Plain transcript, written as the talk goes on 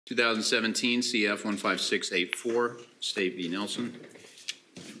2017 CF 15684, State v. Nelson.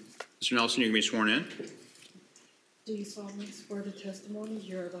 Mr. Nelson, you're going to be sworn in. Do you solemnly swear the testimony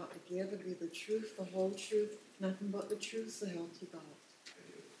you're about to give to be the truth, the whole truth, nothing but the truth, so help you God?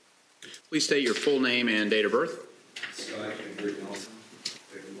 Please state your full name and date of birth. Scott Nelson,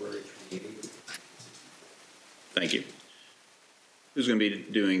 February 28th. Thank you. Who's going to be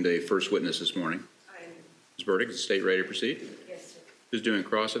doing the first witness this morning? I am. Ms. Burdick, is the state ready to proceed? Yes, sir. Who's doing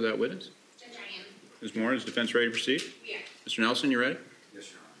cross of that witness? Judge, I am. Ms. Moore, is defense ready to proceed? Yeah. Mr. Nelson, you ready? Yes,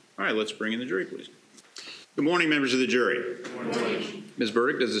 Your Honor. All right, let's bring in the jury, please. Good morning, members of the jury. Good morning. Ms.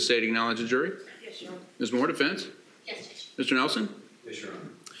 Burdick, does the state acknowledge the jury? Yes, Your Honor. Ms. Moore, defense? Yes, Judge. Mr. Nelson? Yes, Your Honor.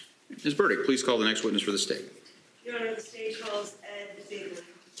 Ms. Burdick, please call the next witness for the state. Your Honor, the state calls Ed Bigley.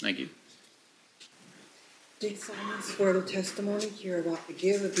 Thank you. Do you solemnly swear the testimony you're about to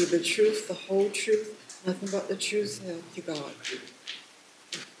give to be the truth, the whole truth, nothing but the truth, so help you God?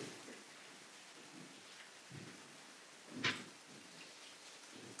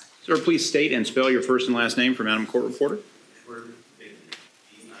 Sir, please state and spell your first and last name for Madam Court Reporter. Edward Bigley,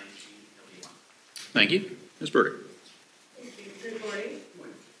 B-I-G-L-E-Y. Thank you. Ms. Burdick. Thank you. Good morning.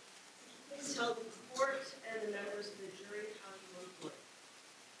 Please tell the court and the members of the jury how you were employed.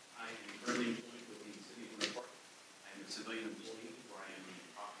 I am currently employed with the City of BigleyPart. I am a civilian employee where I am the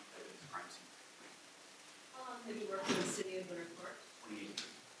property evidence crime scene. How long have you worked in the city of Winter Park? 28 years.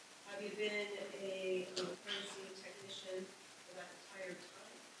 Have you been a crime scene technician for that entire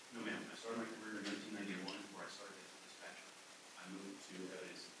time? No, ma'am. I started my career in 1991 where I started as a dispatcher. I moved to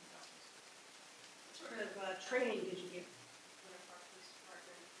evidence in 2000. What sort of training did you get from the Winter Park Police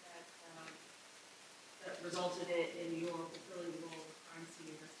Department that resulted in your fulfilling the role of crime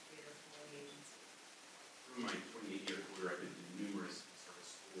scene investigator for the agency? Through my 28-year career, I've been to numerous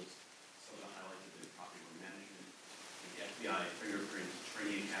service schools. Some of the highlights have been property room management, the FBI fingerprint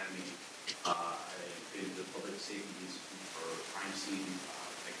training academy. I've been to the Public Safety Institute for crime scene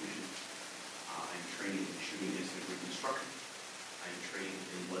technician. I'm trained in shooting incident reconstruction. I'm trained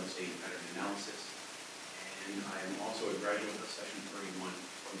in blood stain pattern analysis. And I am also a graduate of Session 31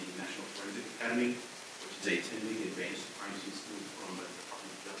 from the National Forensic Academy, which is a 10-week advanced crime scene school run by the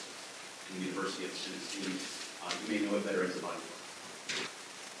Department of Justice and the University of Tennessee. You may know it better as a body work.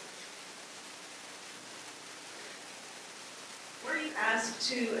 Were you asked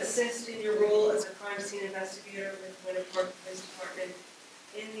to assist in your role as a crime scene investigator with Winter Park Police Department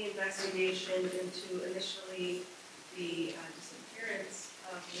in the investigation into initially the disappearance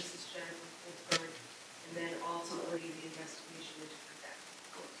of Mrs. Jennifer Colbert and then ultimately the investigation into her death?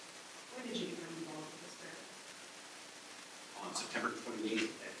 When did you become involved in this matter? On September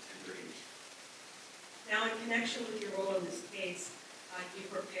 28th at 10:30. Now, in connection with your role in this case, you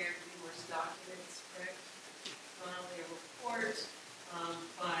prepared numerous documents, correct? Not only a report,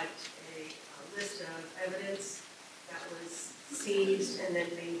 but a list of evidence that was seized and then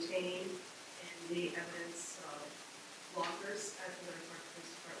maintained in the evidence lockers at the Winter Park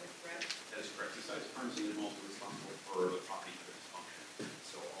Police Department, correct? That is correct. Besides crime scene, I'm also responsible for the property evidence function.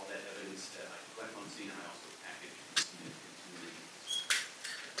 So all that evidence that I collect on scene, I also package and submit into the agency.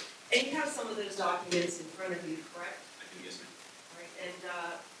 And you have some of those documents in front of you, correct? I do, yes, ma'am. All right. And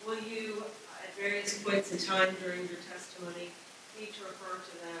will you, at various points in time during your testimony, need to refer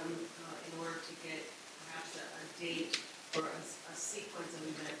to them in order to get perhaps a date or a sequence of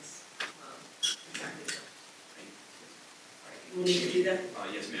events exactly correct? Thank you. All right. You will need to do that?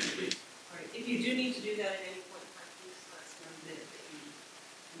 Yes, ma'am, please. All right. If you do need to do that at any point in time, please let us know that you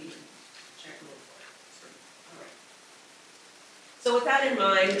need to check a little for it. All right. So with that in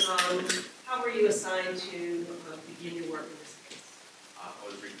mind, how were you assigned to begin your work in this case? I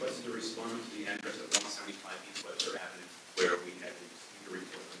was requested to respond to the address of 175 East Webster Avenue, where we had received a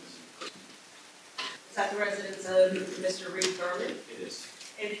report from missing person. Is that the residence of Mr. Reed Garland? It is.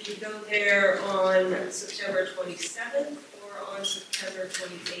 And did you go there on September 27th or on September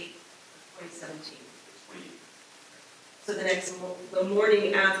 28th, 2017? 28. So the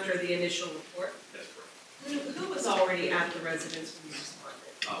morning after the initial report? That's correct. Who was already at the residence when you responded?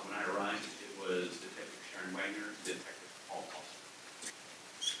 When I arrived, it was Detective Sharon Wagner, Detective Paul Paulson.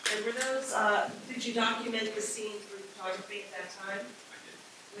 And were those, did you document the scene through photography at that time I did.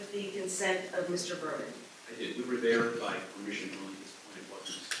 with the consent of Mr. Berman? I did. We were there by permission only. At this point, it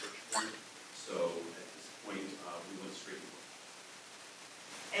wasn't a search warrant. So at this point, we went straight to work.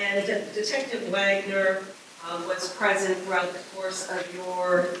 And Detective Wagner was present throughout the course of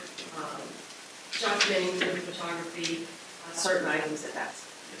your documenting through photography certain items at that time.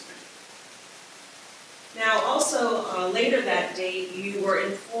 Yes, ma'am. Now, also later that date, you were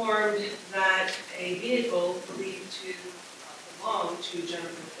informed that a vehicle believed to belonged to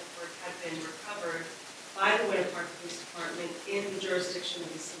Jennifer Clifford had been recovered by the Winter Park Police Department in the jurisdiction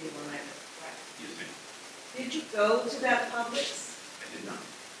of the city of Orlando, correct? Yes, ma'am. Did you go to that Publix? I did not.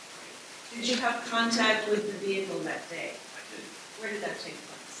 Did you have contact with the vehicle that day? I did. Where did that take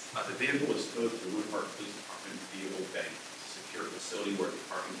place? The vehicle was towed to the Winter Park Police Department vehicle bay, a secure facility where the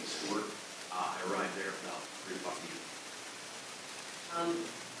car can be stored. I arrived there about 3 o'clock in the evening.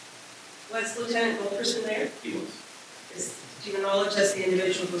 Was Lieutenant Wilkerson there? He was. Do you acknowledge that's the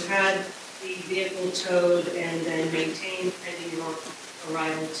individual who had the vehicle towed and then maintained pending your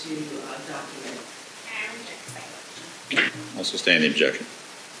arrival to document? I'll sustain the objection.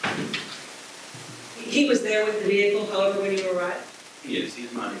 He was there with the vehicle, however, when you arrived? He is.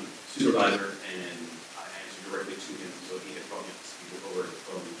 He's my supervisor, and I answer directly to him, so he could probably speak over the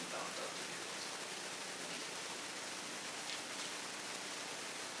phone about the vehicle.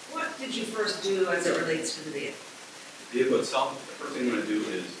 What did you first do as it relates to the vehicle? The vehicle itself, the first thing I'm going to do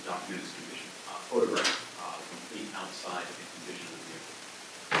is document its condition, photograph the complete outside of the condition of the vehicle.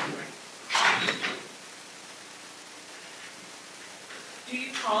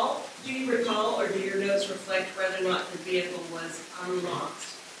 Do you recall, or do your notes reflect whether or not the vehicle was unlocked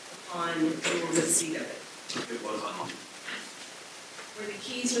upon your receipt of it? It was unlocked. Were the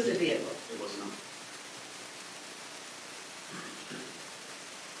keys with the vehicle? It was not.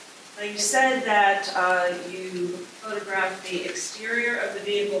 Now, you said that you photographed the exterior of the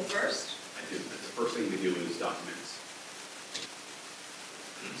vehicle first. I do. That's the first thing we do is document it.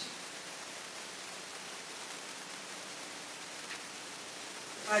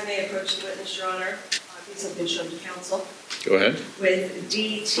 If I may approach the witness, Your Honor, these have been shown to counsel. Go ahead. With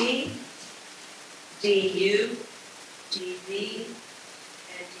DT, DU, DV,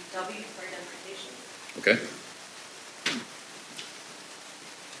 and DW for identification. Okay.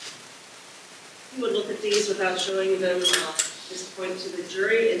 You would look at these without showing them, just point to the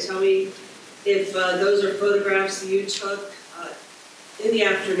jury and tell me if those are photographs you took in the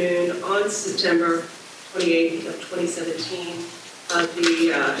afternoon on September 28th of 2017 of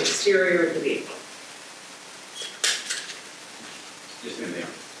the exterior of the vehicle. Yes, ma'am, they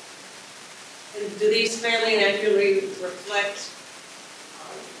are. And do these fairly and accurately reflect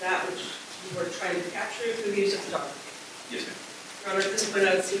that which you were trying to capture through the use of photography? Yes, ma'am. Your Honor, at this point, I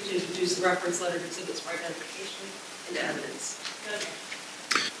would seek to introduce the reference letter exhibits for identification and evidence.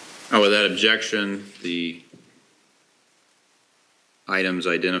 With that objection, the items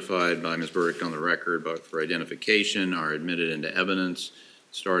identified by Ms. Burdick on the record, but for identification, are admitted into evidence,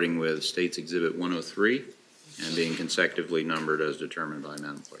 starting with State's Exhibit 103 and being consecutively numbered as determined by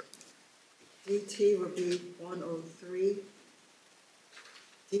Madam Clerk. DT will be 103.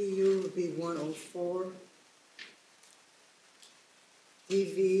 DU will be 104.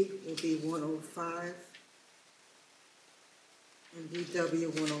 DV will be 105. And DW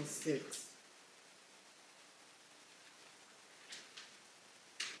 106.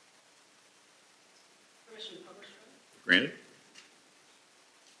 Permission to publish, Your Honor? Granted?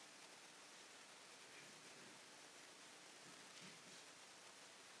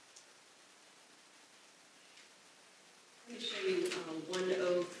 Let me show you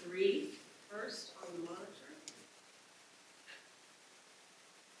 103 first on the monitor.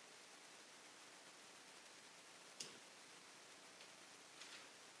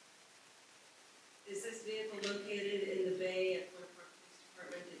 Is this vehicle located in the bay at Winter Park Police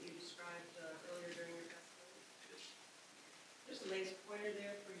Department that you described earlier during your testimony? There's a laser pointer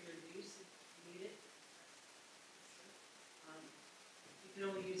there for your use if you need it. You can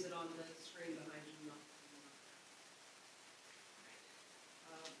only use it on the screen behind you, not the monitor.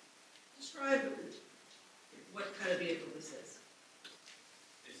 Describe what kind of vehicle this is.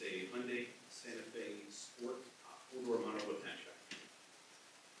 It's a Hyundai Santa Fe Sport, four-door monocoque hatchback.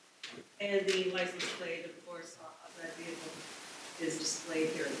 And the license plate, of course, of that vehicle is displayed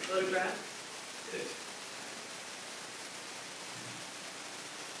here in the photograph. It is.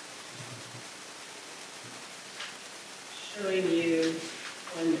 Showing you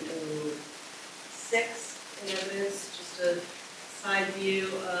 106 in evidence, just a side view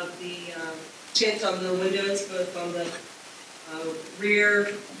of the tint on the windows, both on the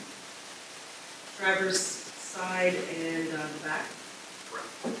rear driver's side and the back.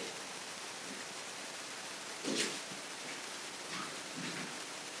 Correct.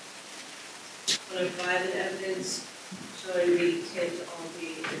 105 in evidence, showing the tint on the,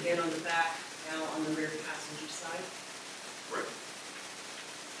 again on the back, now on the rear passenger side. Correct.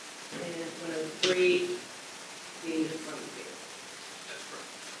 And 103 being the front view. That's correct.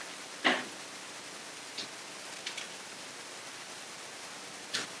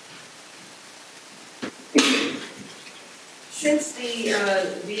 Since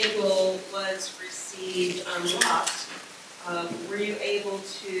vehicle was received unlocked, were you able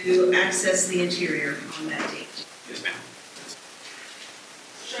to access the interior on that date? Yes, ma'am.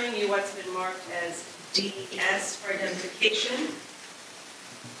 Showing you what's been marked as DS for identification.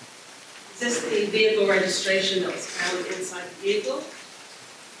 Is this the vehicle registration that was found inside the vehicle?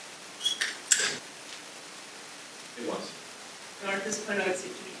 It was. And at this point, I would say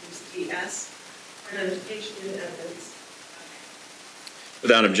to use DS for identification and evidence.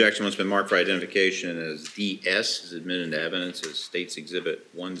 Without objection, what's been marked for identification as DS is admitted into evidence as State's Exhibit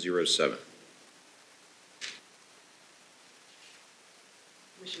 107.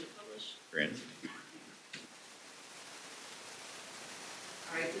 Permission to publish. Granted.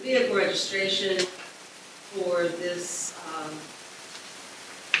 All right, the vehicle registration for this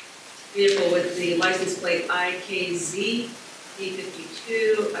vehicle with the license plate IKZ B52,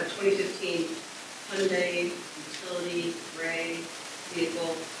 a 2015 Hyundai utility gray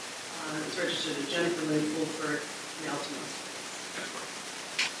vehicle. It's registered to Jennifer Lynn Fulford in Altamont. That's correct.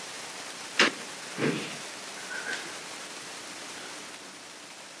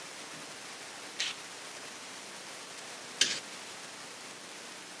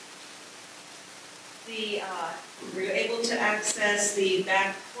 Were you able to access the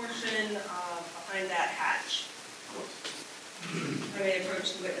back portion behind that hatch? I was. I may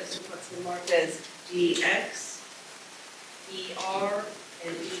approach the witness with what's been marked as DX, ER,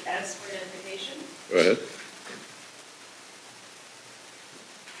 and ES for identification. Go ahead.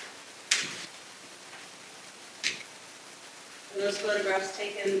 And those photographs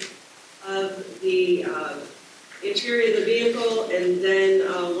taken of the interior of the vehicle and then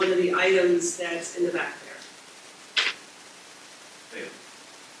one of the items that's in the back there. They-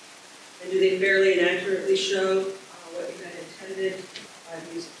 And do they fairly and accurately show what you had intended by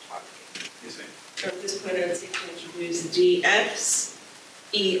the use of photography? Yes, ma'am. At this point, I would seek to introduce DX,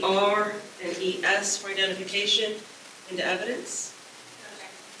 ER, and ES for identification into evidence.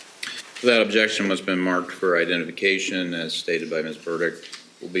 Without objection, what's been marked for identification as stated by Ms. Burdick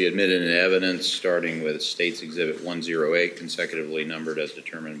will be admitted into evidence starting with State's Exhibit 108 consecutively numbered as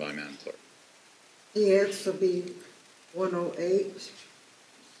determined by Madam Clerk. DX will be 108,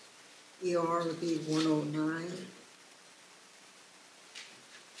 ER will be 109,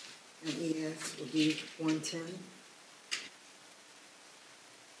 and ES will be 110.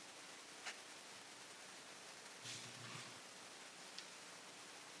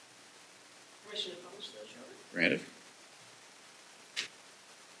 Permission to publish those, Your Honor? Granted.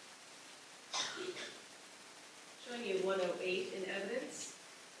 Showing you 108 in evidence.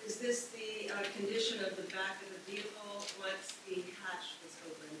 Is this the condition of the back of the vehicle once the hatch was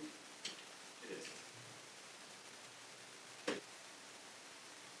opened? It is.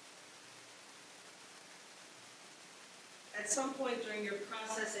 At some point during your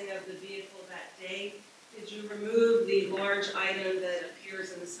processing of the vehicle that day, did you remove the large item that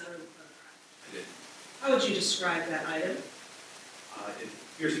appears in the center of the photograph? I did. How would you describe that item? It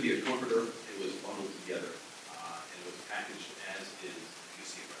appears to be a comforter. It was bundled together, and it was packaged as is. You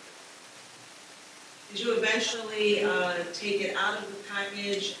see it right there. Did you eventually take it out of the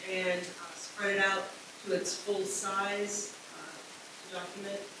package and spread it out to its full size to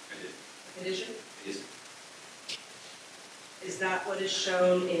document I did. the condition? It is. Is that what is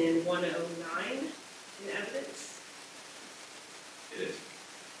shown in 109 in evidence? It is.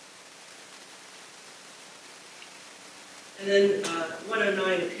 And then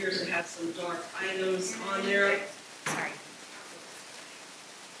 109 appears to have some dark items on there. Sorry.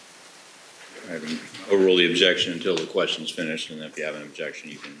 I can overrule the objection until the question's finished, and if you have an objection,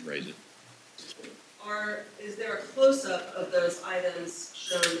 you can raise it. Is there a close-up of those items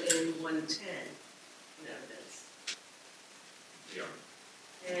shown in 110 in evidence? They are.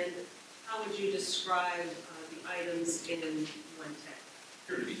 And how would you describe the items in 110?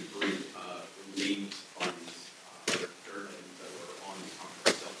 Appear to be debris, remains, funds, other dirt items that were on the comforter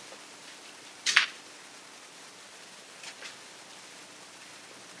itself.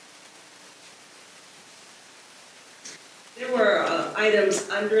 There were items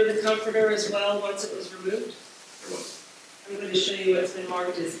under the comforter as well once it was removed. There was. I'm going to show you what's been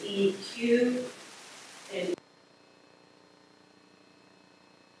marked as EQ and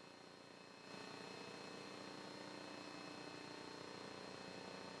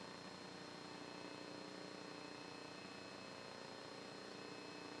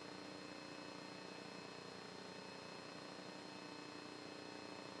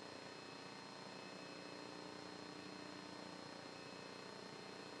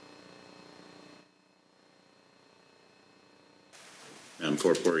Madam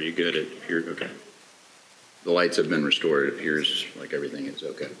Court Reporter, are you good? You're okay. The lights have been restored. It appears like everything is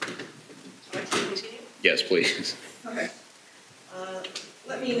okay. Would you like to continue? Yes, please. Okay.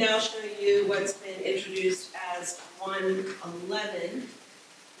 Let me now show you what's been introduced as 111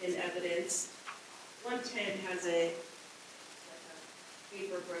 in evidence. 110 has like a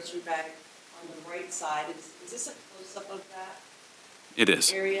paper grocery bag on the right side. Is this a close-up of that It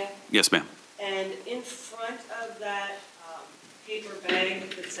is. area? Yes, ma'am. And in front of that paper bag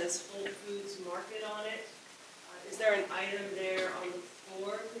that says Whole Foods Market on it, is there an item there on the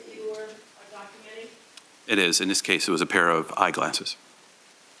floor that you were documenting? It is. In this case, it was a pair of eyeglasses.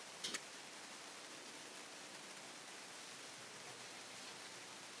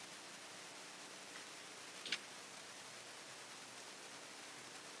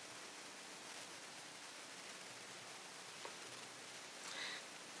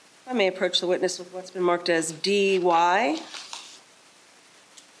 I may approach the witness with what's been marked as DY,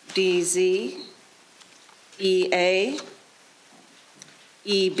 DZ, EA,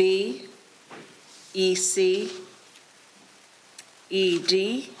 EB, EC,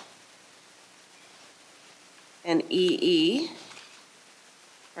 ED, and EE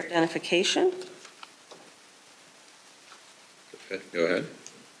for identification. Okay, go ahead.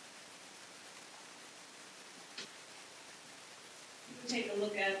 Take a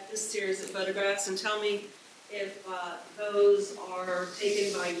look at this series of photographs and tell me if those are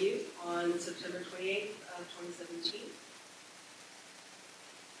taken by you on September 28th of 2017.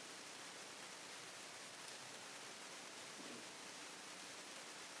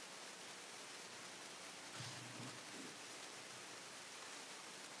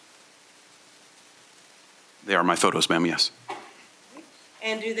 They are my photos, ma'am, yes.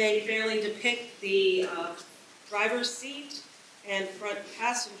 And do they fairly depict the driver's seat and front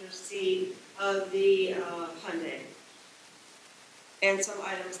passenger seat of the Hyundai? And some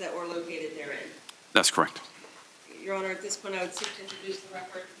items that were located therein. That's correct. Your Honor, at this point, I would seek to introduce the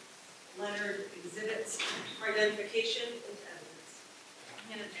record Leonard exhibits for identification into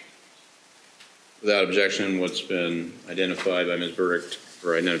evidence. Without objection, what's been identified by Ms. Burdick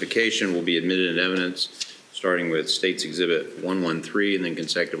for identification will be admitted into evidence, starting with State's Exhibit 113 and then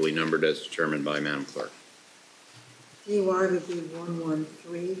consecutively numbered as determined by Madam Clerk. DY would be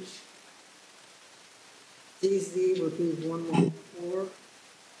 113. DZ would be 114.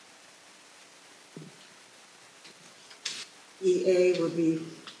 EA would be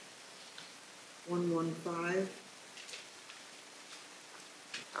 115.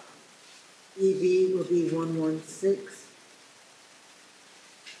 EB would be 116.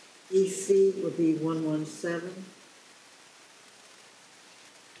 EC would be 117.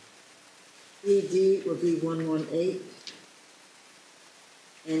 ED would be 118.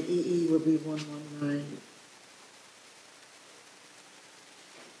 And EE would be 119.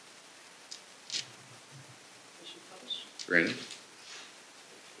 Granted.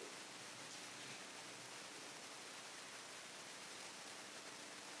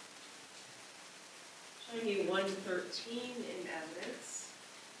 Showing you 113 in evidence.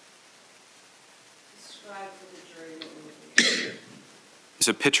 Describe for the jury what we're looking at. It's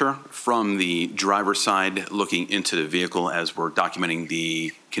a picture from the driver's side looking into the vehicle as we're documenting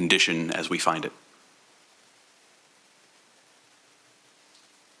the condition as we find it.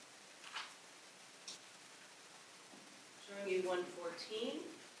 Showing you 114.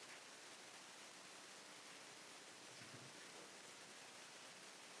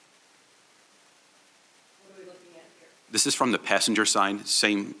 What are we looking at here? This is from the passenger side,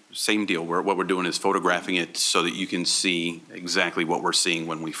 same deal. What we're doing is photographing it so that you can see exactly what we're seeing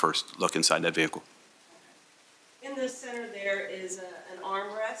when we first look inside that vehicle. In the center there is an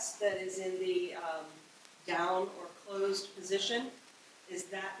armrest that is in the down or closed position. Is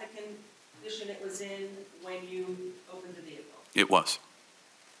that the condition it was in when you opened the vehicle? It was.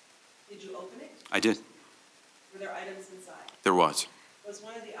 Did you open it? I did. Were there items inside? There was. Was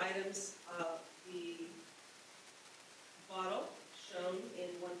one of the items the bottle shown in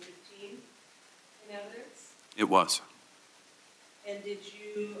 115 in evidence? It was. And did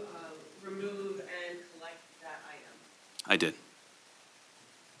you remove and collect that item? I did.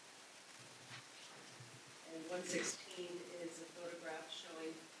 And 116 is a photograph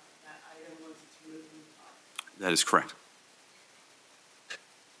showing that item once it's removed from the bottle. That is correct.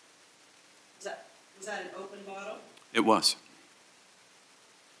 Was that an open bottle? It was.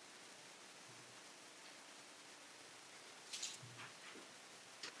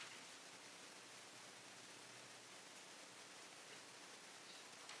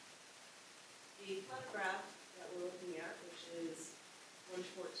 The photograph that we're looking at, which is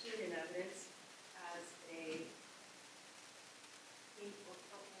 114 in evidence, has a pink or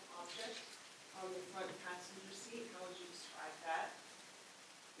purple object on the front passenger seat? How would you describe that?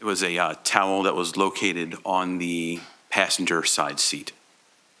 It was a towel that was located on the passenger side seat.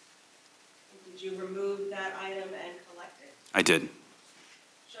 And did you remove that item and collect it? I did.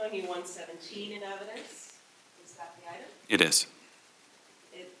 Showing you 117 in evidence. Is that the item? It is.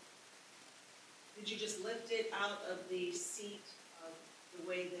 Did you just lift it out of the seat the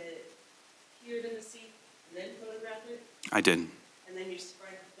way that it appeared in the seat and then photograph it? I did. And then you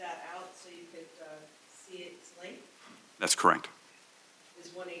spread that out so you could see its length? That's correct. Is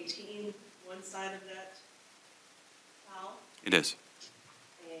 118 one side of that towel It is.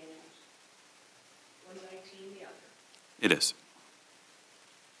 and 119 the other? It is.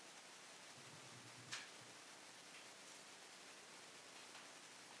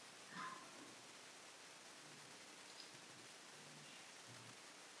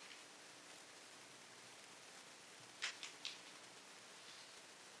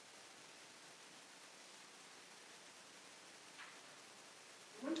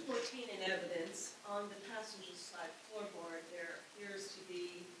 One 14 in evidence, on the passenger side floorboard, there appears to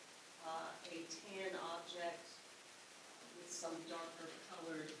be a tan object with some darker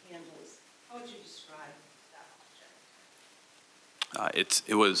colored handles. How would you describe that object?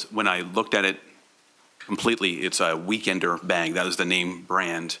 It was, when I looked at it completely, it's a Weekender bag. That is the name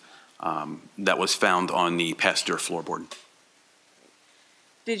brand that was found on the passenger floorboard.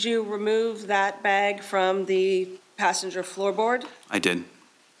 Did you remove that bag from the passenger floorboard? I did.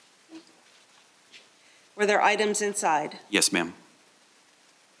 Were there items inside? Yes, ma'am.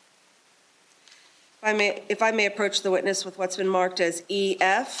 If I may approach the witness with what's been marked as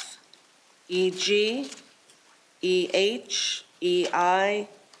EF, EG, EH, EI,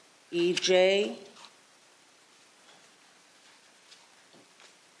 EJ,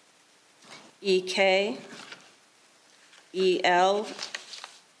 EK, EL,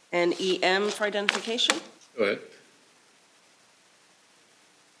 and EM for identification? Go ahead.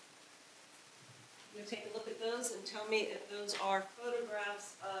 You'll take a look at those and tell me if those are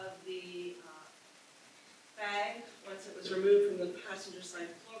photographs of the bag once it was removed from the passenger side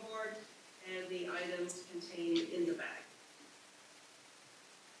floorboard and the items contained in the bag.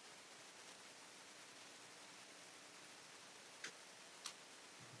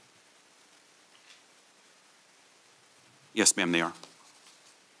 Yes, ma'am, they are.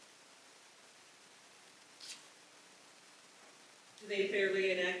 Do they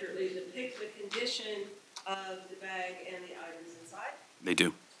fairly and accurately depict the condition of the bag and the items inside? They do.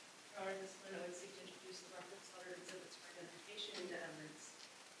 Your Honor, this point, I would seek to introduce the reference letter exhibits for identification into evidence.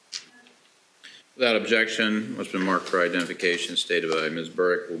 Without objection, what's been marked for identification stated by Ms.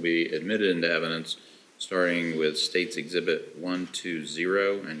 Burke will be admitted into evidence, starting with State's Exhibit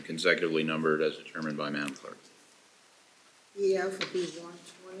 120 and consecutively numbered as determined by Madam Clerk. EF will be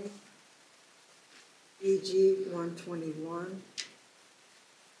 120, EG 121,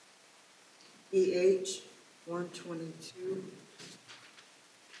 EH 122,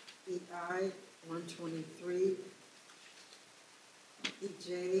 EI 123,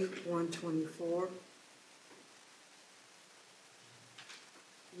 EJ 124,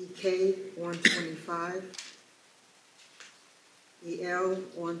 EK 125, EL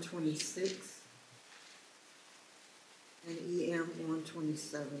 126, and EM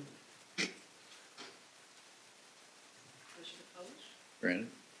 127. Wish to publish? Granted.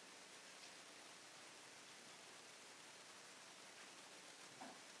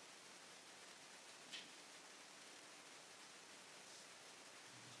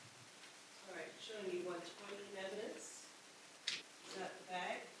 All right, showing you 120 in evidence. Is that the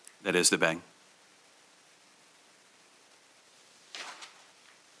bag? That is the bag.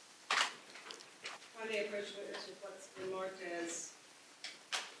 I may approach witness with what's been marked as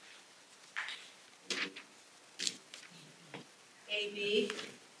AB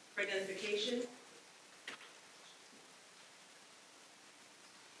for identification.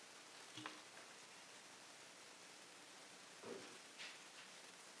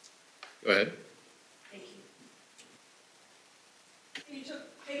 Go ahead. Thank you. Can you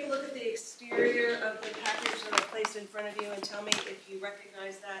take a look at the exterior of the package that I placed in front of you and tell me if you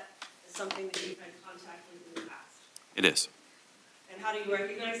recognize that as something that you've had contact with in the past? It is. And how do you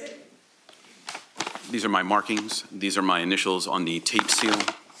recognize it? These are my markings. These are my initials on the tape seal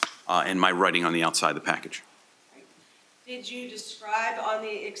and my writing on the outside of the package. Did you describe on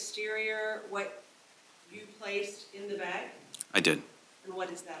the exterior what you placed in the bag? I did. And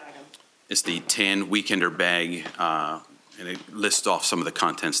what is that item? It's the tan Weekender bag, and it lists off some of the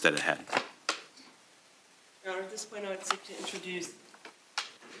contents that it had. Your Honor, at this point, I would seek to introduce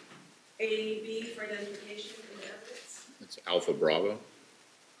AB for identification in the evidence. It's Alpha Bravo.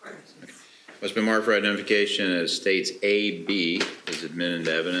 Correct. What's been marked for identification as States A-B is admitted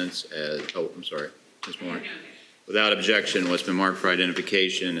into evidence as, I'm sorry, Ms. Moore. Without objection, what's been marked for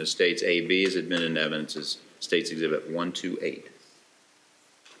identification as States A-B is admitted into evidence as States Exhibit 128.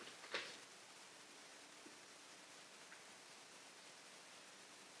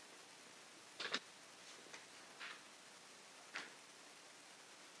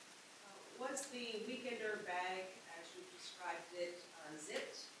 Was the weekender bag, as you described it,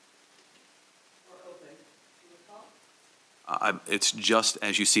 zipped or open? Do you recall? It's just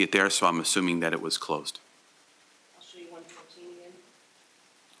as you see it there, so I'm assuming that it was closed. I'll show you 114 again.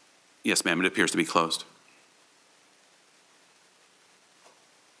 Yes, ma'am, it appears to be closed.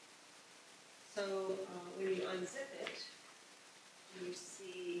 So when you unzip it, do you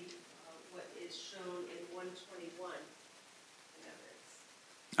see what is shown in 121 in evidence?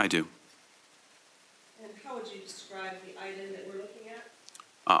 I do. And how would you describe the item that we're looking at?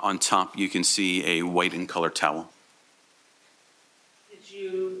 On top, you can see a white in color towel. Did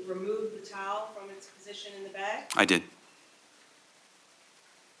you remove the towel from its position in the bag? I did.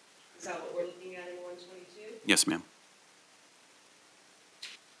 Is that what we're looking at in 122? Yes, ma'am.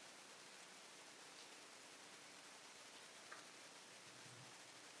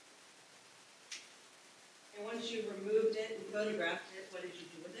 And once you removed it and photographed it, what did you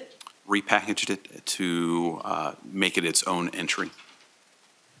do with it? Repackaged it to make it its own entry.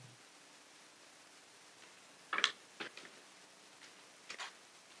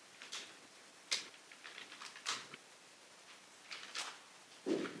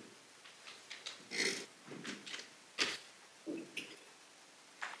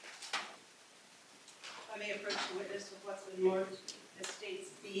 I may approach the witness with what's been marked as states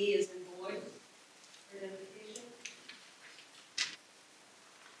B is in void for identification.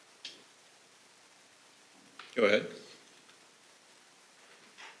 Go ahead.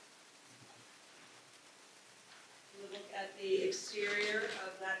 You look at the exterior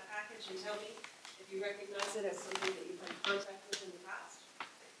of that package and tell me if you recognize it as something that you've had contact with in the past.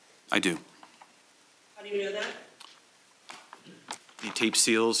 I do. How do you know that? The tape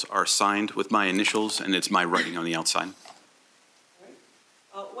seals are signed with my initials, and it's my writing on the outside.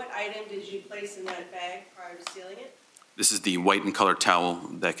 All right. What item did you place in that bag prior to sealing it? This is the white in color towel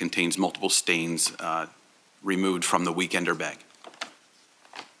that contains multiple stains removed from the weekender bag.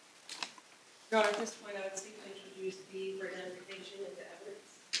 Your Honor, at this point, I would seek to introduce B for identification into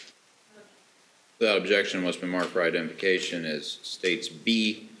evidence. Without objection, what's been marked for identification as States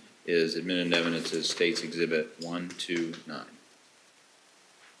B is admitted into evidence as States Exhibit 129.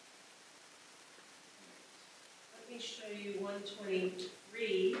 Let me show you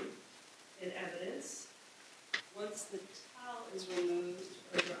 123 in evidence. Once the towel is removed,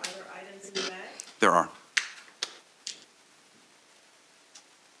 are there other items in the bag? There are.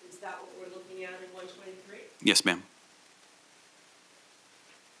 Is that what we're looking at in 123? Yes, ma'am.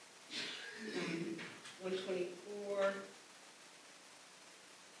 124.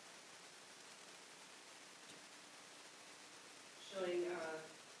 Showing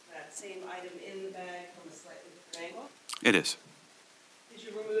that same item in the bag from a slightly different angle. It is. Did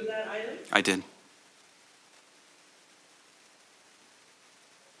you remove that item? I did.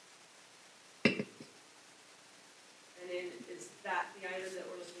 And then is that the item that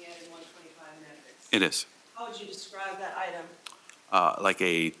we're looking at in 125 in evidence? It is. How would you describe that item? Like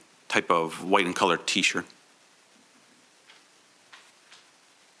a type of white in color t-shirt.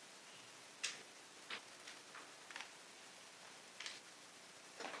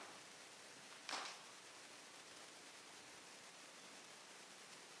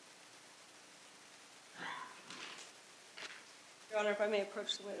 Your Honor, if I may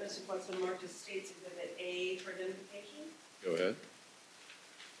approach the witness with what's been marked as States Exhibit A for identification. Go ahead.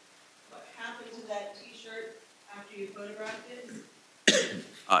 What happened to that T-shirt after you photographed it?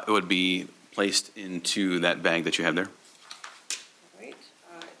 It would be placed into that bag that you have there. All right.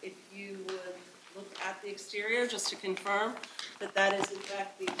 If you would look at the exterior, just to confirm that that is in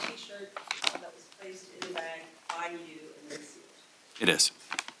fact the T-shirt that was placed in the bag by you and then sealed. It is.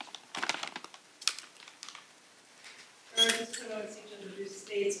 Your Honor, at this point, I would seek to introduce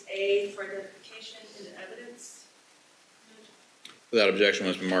States A for identification into evidence. Without objection,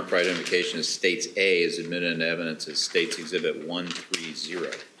 what's been marked for identification as States A is admitted into evidence as States Exhibit 130.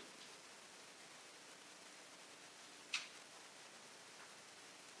 Were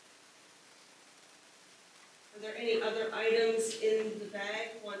there any other items in the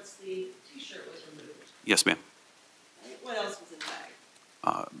bag once the T-shirt was removed? Yes, ma'am. What else was in the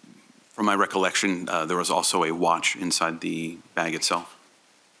bag? From my recollection, there was also a watch inside the bag itself.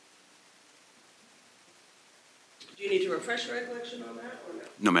 Do you need to refresh your recollection on that or no?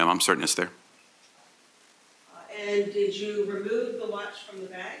 No, ma'am, I'm certain it's there. And did you remove the watch from the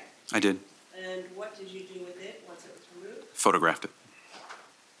bag? I did. And what did you do with it once it was removed? Photographed it.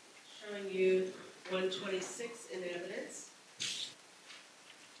 Showing you 126 in evidence. Is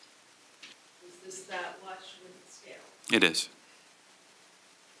this that watch with the scale? It is.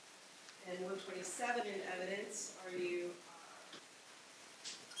 And 127 in evidence, are you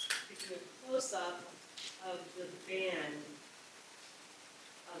taking a close-up of the band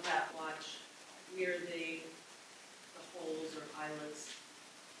of that watch near the holes or eyelets?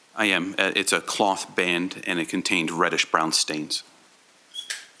 I am. It's a cloth band, and it contained reddish-brown stains.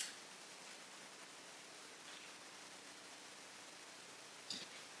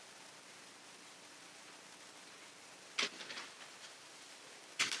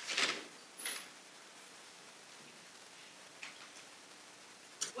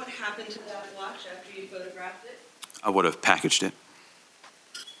 What happened to that watch after you photographed it? I would have packaged it.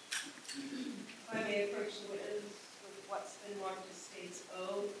 If I may approach the witness with what's been marked as States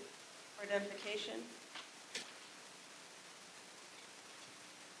O for identification.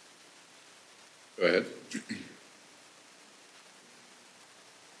 Go ahead. Take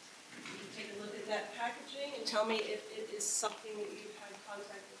a look at that packaging and tell me if it is something that you've had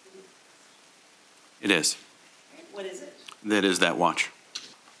contact with. It is. What is it? That is that watch.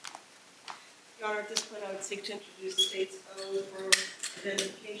 Your Honor, at this point, I would seek to introduce States O for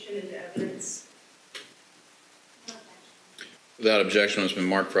identification into evidence. Without objection, what's been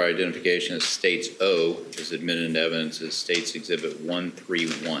marked for identification as States O is admitted into evidence as States Exhibit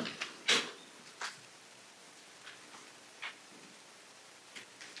 131.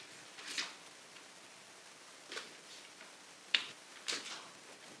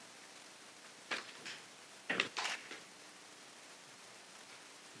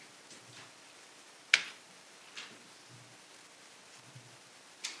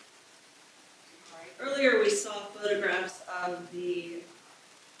 Earlier, we saw photographs of the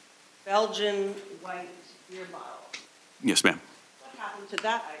Belgian white beer bottle. Yes, ma'am. What happened to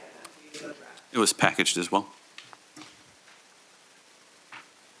that item after you photographed It was packaged as well.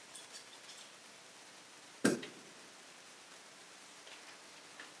 it? If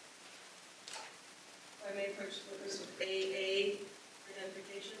I may approach the witness with AA for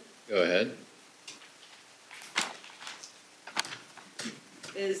identification. Go ahead.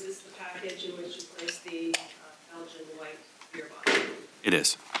 Is this the package in which you placed the Belgian white beer bottle? It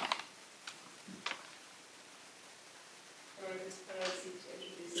is. Your Honor, at this point, I would seek to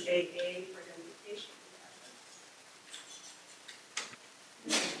introduce AA for identification.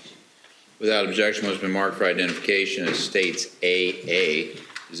 Without objection, what's been marked for identification as States AA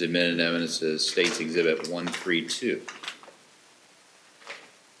is admitted into evidence as States Exhibit 132.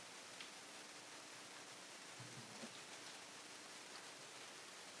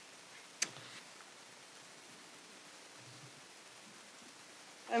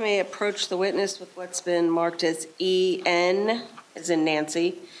 I may approach the witness with what's been marked as EN, as in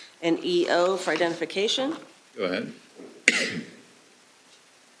Nancy, and EO for identification. Go ahead.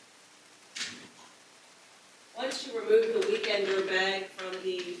 Once you removed the weekender bag from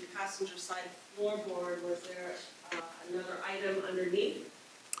the passenger side floorboard, was there another item underneath?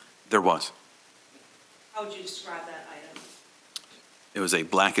 There was. How would you describe that item? It was a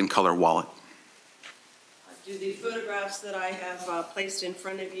black in color wallet. Do the photographs that I have placed in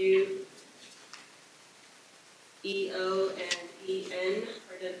front of you, EO and EN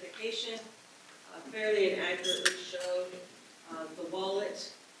for identification, fairly and accurately show the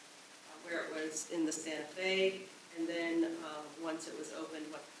wallet, where it was in the Santa Fe, and then once it was opened,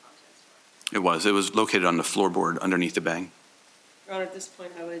 what the contents were? It was. It was located on the floorboard underneath the bag. Your Honor, at this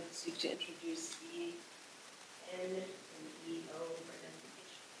point, I would seek to introduce EN and EO for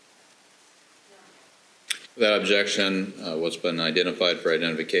identification. Without objection, what's been identified for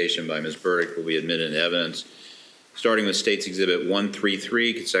identification by Ms. Burdick will be admitted into evidence, starting with States Exhibit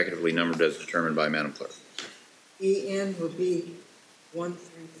 133, consecutively numbered as determined by Madam Clerk. EN will be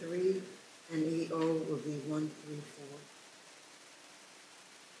 133 and EO will be 134.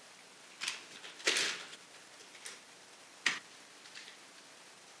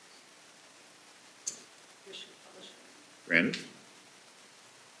 Granted.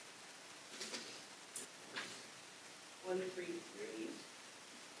 133.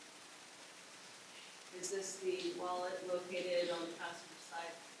 Is this the wallet located on the passenger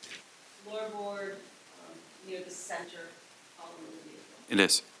side floorboard near the center column of the vehicle? It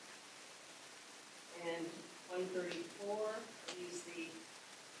is. And 134, are these the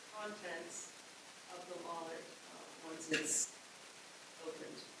contents of the wallet once it's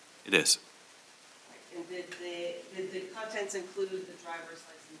opened? It is. Right. And did the contents include the driver's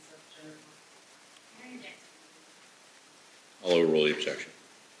license of Jennifer? I'll overrule the objection.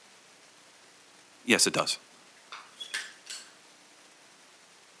 Yes, it does.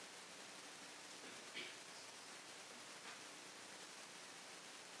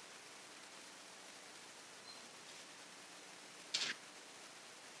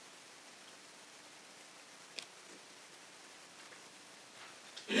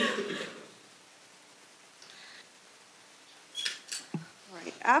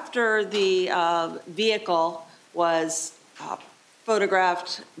 Right. After the vehicle was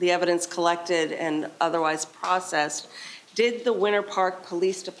photographed, the evidence collected, and otherwise processed, did the Winter Park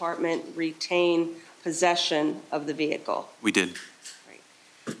Police Department retain possession of the vehicle? We did.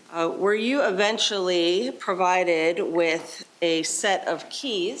 Were you eventually provided with a set of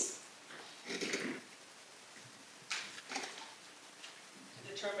keys to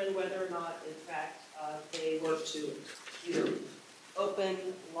determine whether or not, in fact, they were to either open,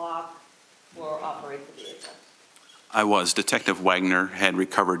 lock, or operate the vehicle? I was. Detective Wagner had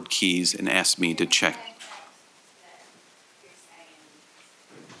recovered keys and asked me to check.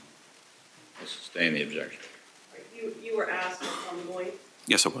 I'll sustain the objection. You were asked at some point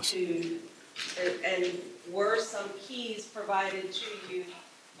Yes, I was. to, and were some keys provided to you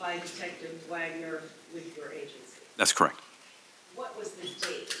by Detective Wagner with your agency? That's correct. What was the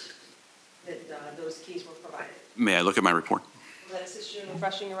date that those keys were provided? May I look at my report? Will that assist you in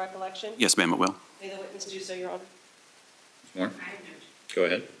refreshing your recollection? Yes, ma'am, it will. May the witness do so, Your Honor? Ms. Moore? Go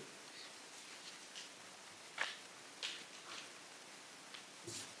ahead.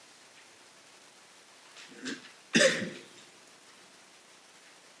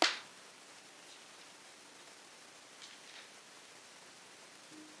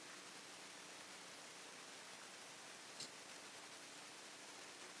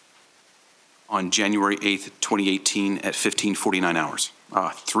 On January 8th, 2018 at 15:49 hours,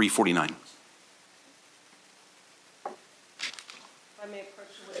 3:49. If I may approach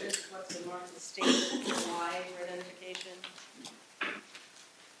the witness, what's been marked as statement Y for identification?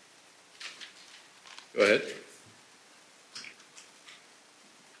 Go ahead.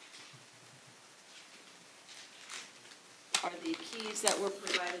 Are the keys that were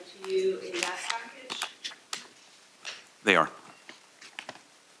provided to you in that package? They are.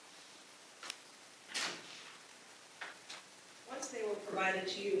 Once they were provided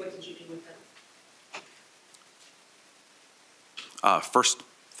to you, what did you do with them? First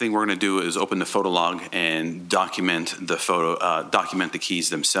thing we're going to do is open the photo log and document the keys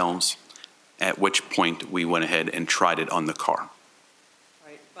themselves, at which point we went ahead and tried it on the car.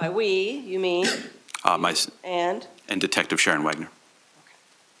 Right. By we, you mean? And? And Detective Sharon Wagner.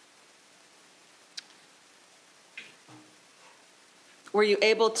 Were you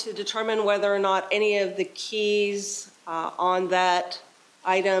able to determine whether or not any of the keys on that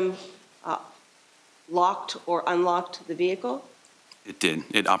item locked or unlocked the vehicle? It did.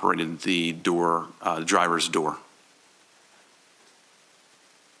 It operated the door, driver's door.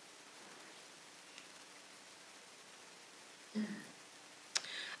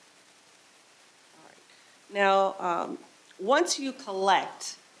 Now, once you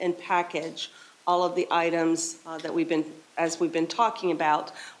collect and package all of the items that we've been talking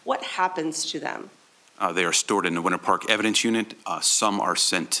about, what happens to them? They are stored in the Winter Park Evidence Unit. Some are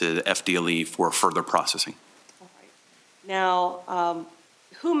sent to the FDLE for further processing. All right. Now,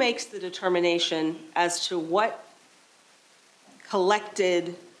 who makes the determination as to what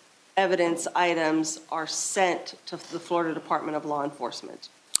collected evidence items are sent to the Florida Department of Law Enforcement?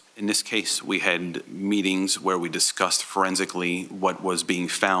 In this case, we had meetings where we discussed forensically what was being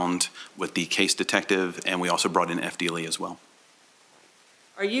found with the case detective, and we also brought in FDLE as well.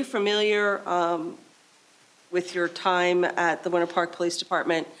 Are you familiar with your time at the Winter Park Police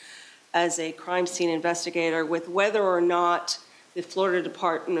Department as a crime scene investigator with whether or not the Florida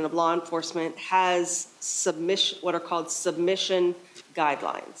Department of Law Enforcement has what are called submission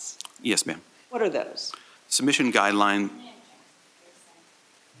guidelines? Yes, ma'am. What are those? Submission guideline.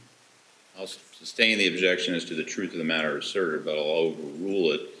 I'll sustain the objection as to the truth of the matter asserted, but I'll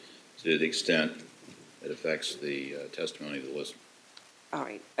overrule it to the extent it affects the testimony of the listener. All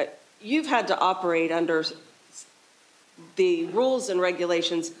right. You've had to operate under the rules and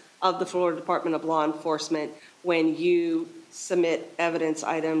regulations of the Florida Department of Law Enforcement when you submit evidence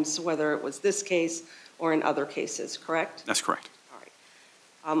items, whether it was this case or in other cases, correct? That's correct.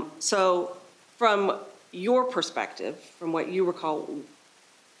 All right. So from your perspective, from what you recall,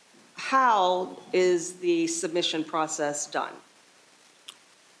 how is the submission process done?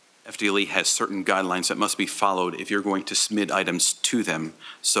 FDLE has certain guidelines that must be followed if you're going to submit items to them.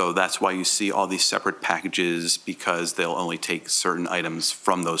 So that's why you see all these separate packages, because they'll only take certain items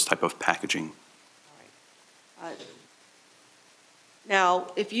from those type of packaging. All right. Now,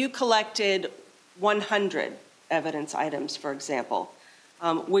 if you collected 100 evidence items, for example,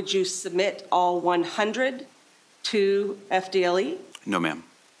 would you submit all 100 to FDLE? No, ma'am.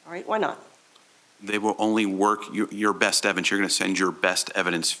 All right, why not? They will only work your best evidence. You're going to send your best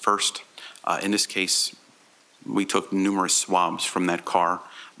evidence first. In this case, we took numerous swabs from that car,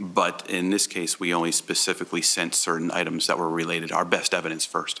 but in this case, we only specifically sent certain items that were related, our best evidence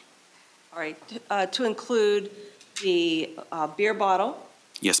first. All right, to include the beer bottle,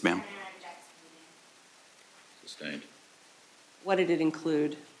 Yes, ma'am. Sustained. what did it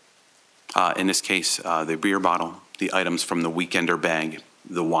include? In this case, the beer bottle, the items from the weekender bag,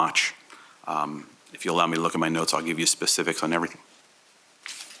 the watch. If you allow me to look at my notes, I'll give you specifics on everything.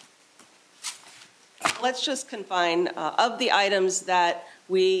 Let's just confine, of the items that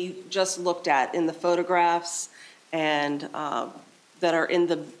we just looked at in the photographs and that are in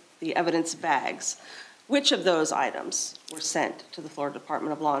the evidence bags, which of those items were sent to the Florida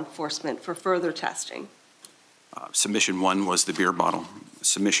Department of Law Enforcement for further testing? Submission 1 was the beer bottle.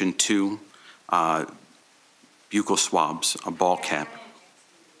 Submission 2, buccal swabs, a ball cap.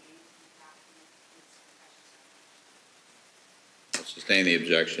 I'll sustain the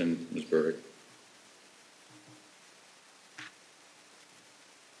objection, Ms. Burdick.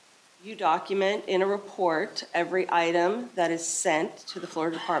 You document in a report every item that is sent to the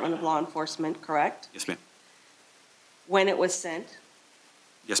Florida Department of Law Enforcement, correct? Yes, ma'am. When it was sent,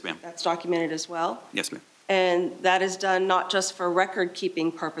 Yes, ma'am. that's documented as well? Yes, ma'am. And that is done not just for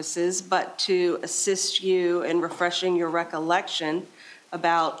record-keeping purposes, but to assist you in refreshing your recollection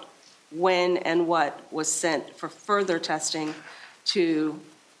about when and what was sent for further testing to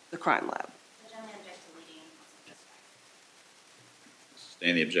the crime lab.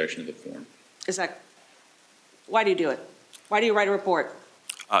 Sustain the objection to the form. Is that, why do you do it? Why do you write a report?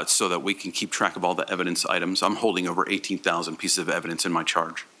 So that we can keep track of all the evidence items. I'm holding over 18,000 pieces of evidence in my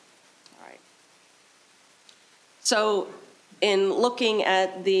charge. All right. So in looking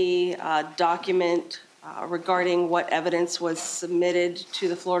at the document regarding what evidence was submitted to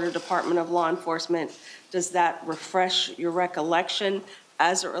the Florida Department of Law Enforcement, does that refresh your recollection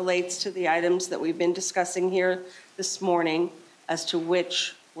as it relates to the items that we've been discussing here this morning as to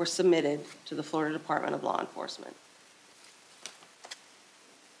which were submitted to the Florida Department of Law Enforcement?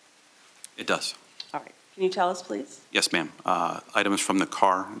 It does. All right. Can you tell us, please? Yes, ma'am. Items from the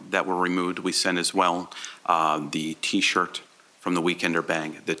car that were removed, we sent as well. The T-shirt from the weekender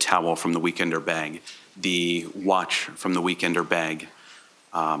bag, the towel from the weekender bag, the watch from the weekender bag,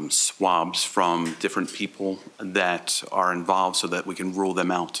 swabs from different people that are involved so that we can rule them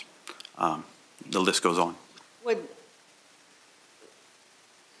out. The list goes on.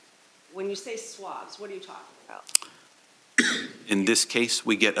 When you say swabs, what are you talking about? In this case,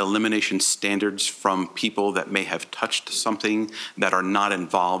 we get elimination standards from people that may have touched something that are not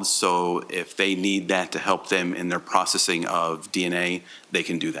involved. So if they need that to help them in their processing of DNA, they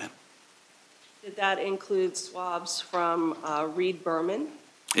can do that. Did that include swabs from Reed Berman?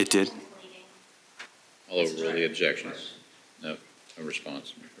 It did. I'll overrule the objections. No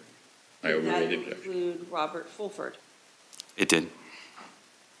response. I overrule the Did that objection. include Robert Fulford? It did.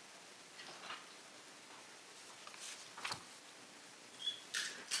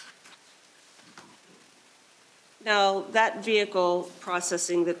 Now, that vehicle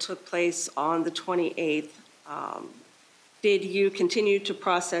processing that took place on the 28th, did you continue to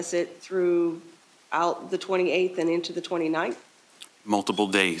process it throughout the 28th and into the 29th? Multiple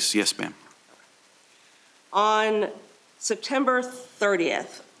days. Yes, ma'am. On September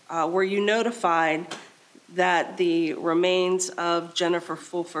 30th, were you notified that the remains of Jennifer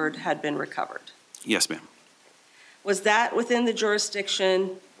Fulford had been recovered? Yes, ma'am. Was that within the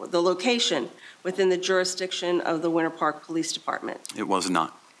jurisdiction, the location within the jurisdiction of the Winter Park Police Department? It was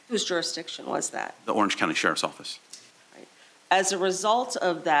not. Whose jurisdiction was that? The Orange County Sheriff's Office. As a result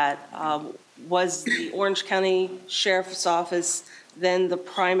of that, was the Orange County Sheriff's Office then the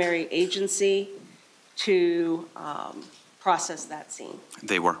primary agency to process that scene?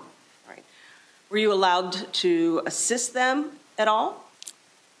 They were. Right. Were you allowed to assist them at all?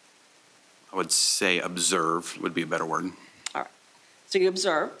 I would say observe would be a better word. All right. So you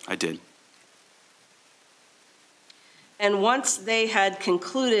observed. I did. And once they had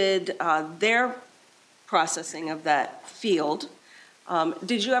concluded their processing of that field,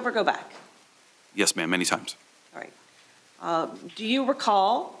 did you ever go back? Yes, ma'am, many times. All right. Do you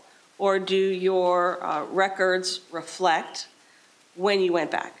recall, or do your records reflect when you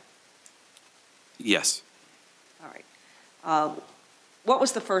went back? Yes. All right. What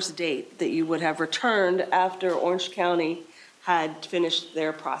was the first date that you would have returned after Orange County had finished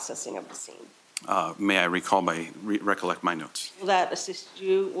their processing of the scene? May I recollect my notes? Will that assist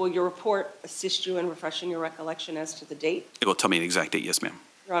you, will your report assist you in refreshing your recollection as to the date? It will tell me an exact date, yes, ma'am.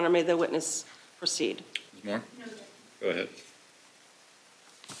 Your Honor, may the witness proceed. Ms. Moore? Go ahead.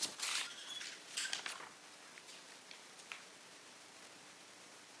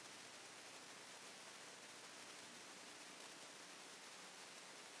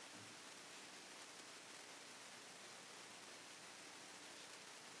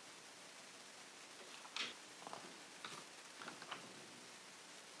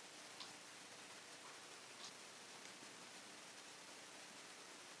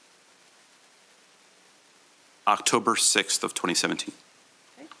 October 6th of 2017.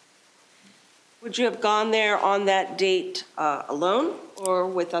 Would you have gone there on that date alone or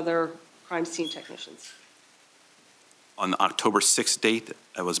with other crime scene technicians? On the October 6th date,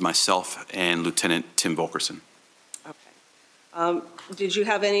 it was myself and Lieutenant Tim Volkerson. Okay. Did you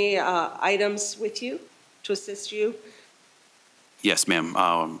have any items with you to assist you? Yes,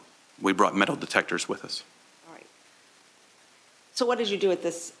 ma'am. We brought metal detectors with us. All right. So what did you do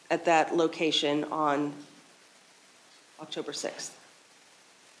at that location on October 6th?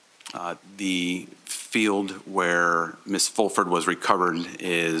 The field where Miss Fulford was recovered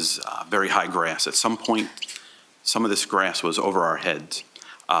is very high grass. At some point, some of this grass was over our heads.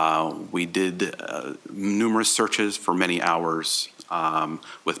 We did numerous searches for many hours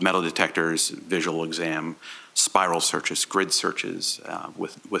with metal detectors, visual exam, spiral searches, grid searches,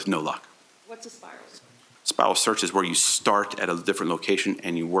 with no luck. What's a spiral? Spiral search is where you start at a different location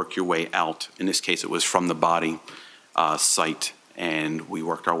and you work your way out. In this case, it was from the body site, and we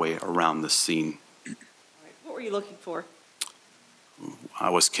worked our way around the scene. All right. What were you looking for? I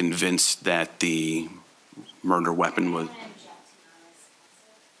was convinced that the murder weapon was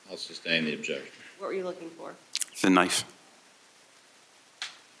I'll sustain the objection. What were you looking for? the knife.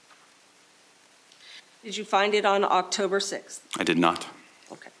 Did you find it on October 6th? I did not.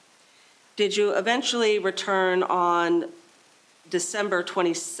 Okay. Did you eventually return on December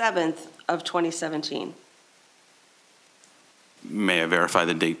 27th of 2017? May I verify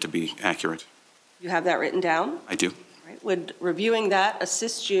the date to be accurate? You have that written down? I do. All right. Would reviewing that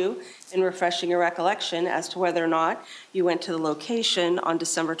assist you in refreshing your recollection as to whether or not you went to the location on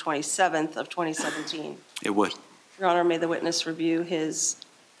December 27th of 2017? It would. Your Honor, may the witness review his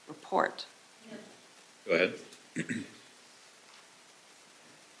report. Go ahead.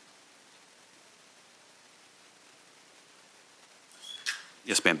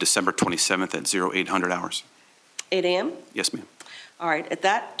 Yes, ma'am. December 27th at 0800 hours. 8 a.m.? Yes, ma'am. All right. At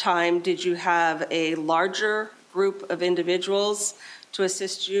that time, did you have a larger group of individuals to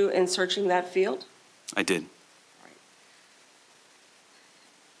assist you in searching that field? I did.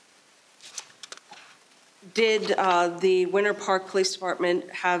 Did the Winter Park Police Department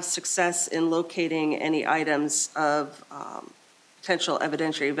have success in locating any items of potential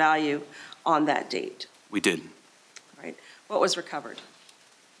evidentiary value on that date? We did. All right. What was recovered?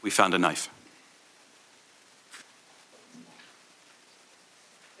 We found a knife.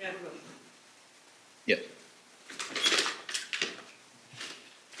 Yes.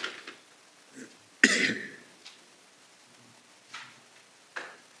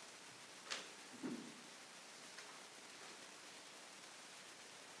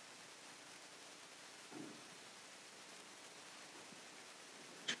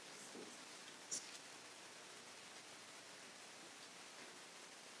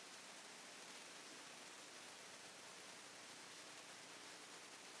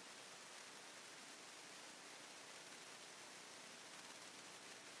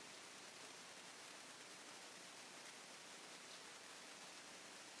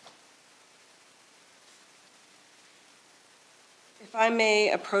 If I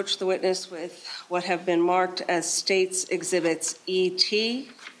may approach the witness with what have been marked as States Exhibits ET,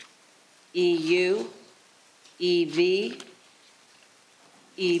 EU, EV,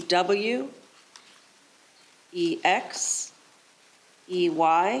 EW, EX,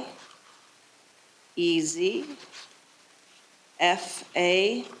 EY, EZ,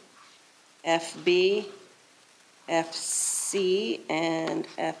 FA, FB, FC, and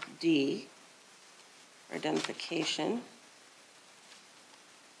FD for identification.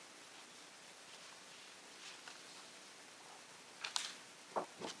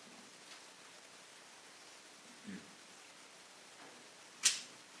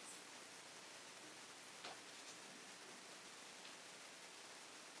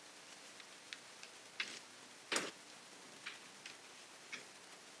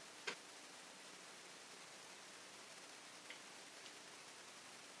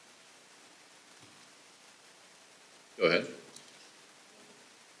 Go ahead.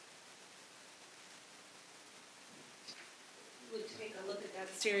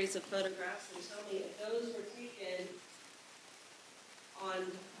 series of photographs and tell me if those were taken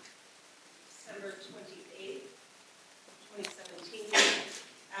on December 28th, 2017,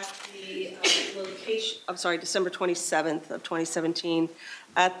 at the location, I'm sorry, December 27th of 2017,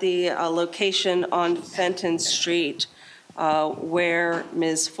 at the location on Fenton Street where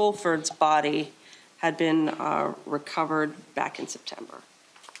Ms. Fulford's body had been recovered back in September.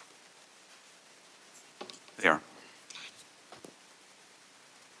 They are.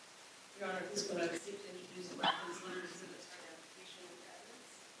 Your Honor, this would I seek to introduce the weapons, letters, exhibits, or identification of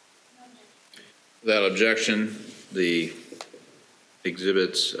evidence. Without objection, the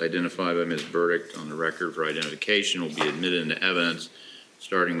exhibits identified by Ms. Burdick on the record for identification will be admitted into evidence,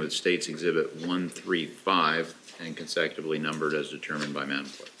 starting with State's Exhibit 135 and consecutively numbered as determined by Madam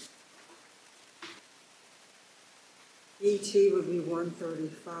Clerk. ET would be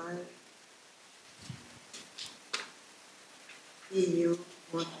 135. EU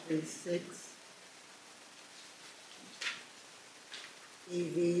 136.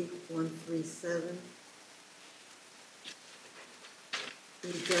 EV 137.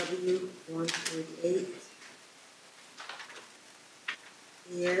 EW 138.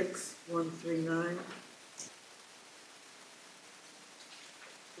 EX 139.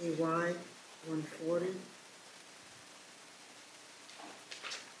 EY 140.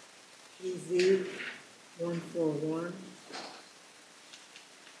 PZ 141.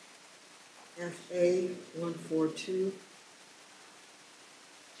 FA 142.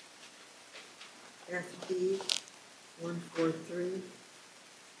 FD 143.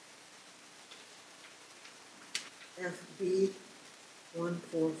 FB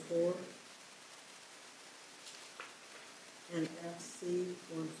 144. And FC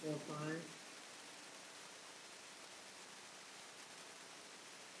 145.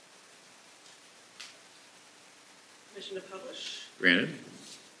 Permission to publish? Granted.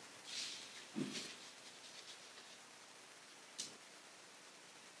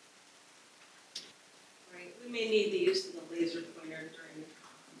 Right, we may need the use of the laser pointer during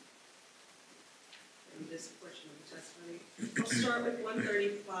this portion of the testimony. I'll start with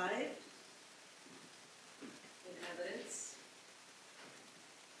 135 in evidence.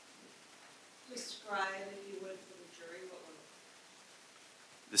 Describe, if you would, for the jury what we're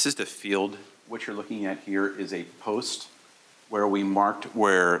looking at. This is the field. What you're looking at here is a post where we marked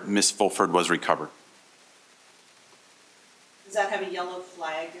where Ms. Fulford was recovered. Does that have a yellow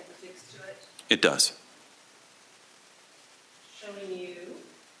flag affixed to it? It does. Showing you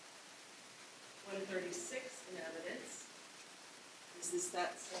 136 in evidence. Is this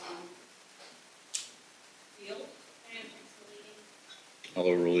that same field? I'll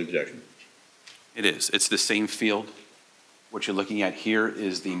overrule the objection. It is. It's the same field. What you're looking at here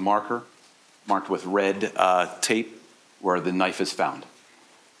is the marker marked with red tape where the knife is found.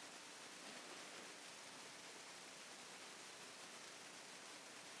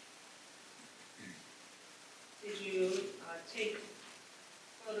 Did you take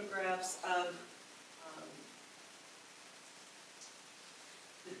photographs of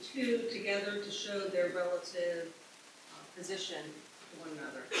the two together to show their relative position to one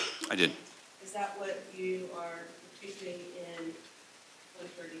another? I did. Is that what you are depicting in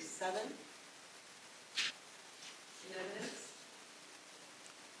 137 in evidence?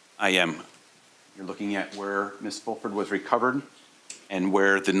 I am. You're looking at where Ms. Fulford was recovered and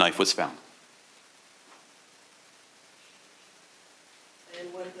where the knife was found.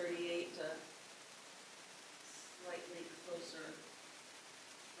 And 138, slightly closer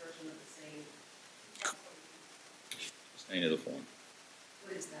version of the same. Staying to the form.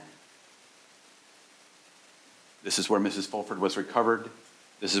 What is that? This is where Mrs. Fulford was recovered.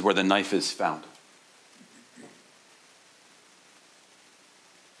 This is where the knife is found.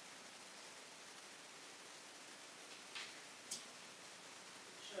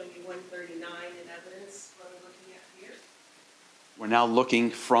 Showing you 139 in evidence, what we're looking at here. We're now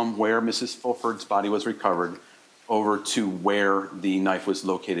looking from where Mrs. Fulford's body was recovered over to where the knife was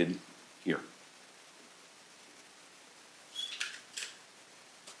located here.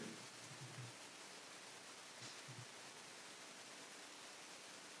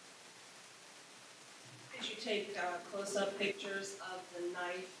 Did you take close-up pictures of the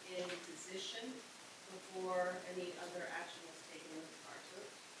knife in position before any other action was taken with regard to it?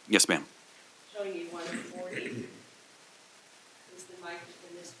 Yes, ma'am. Showing you 140. Is the knife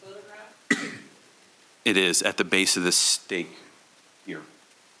in this photograph? It is at the base of the stake here.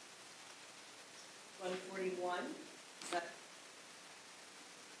 141. Is that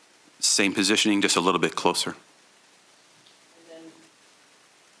Same positioning, just a little bit closer. and then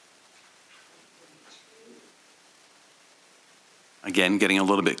 142. Again, getting a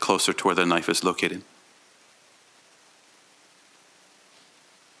little bit closer to where the knife is located.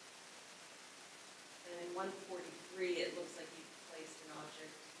 And in 143, it looks like you placed an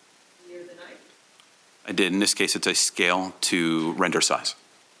object near the knife. I did. In this case, it's a scale to render size.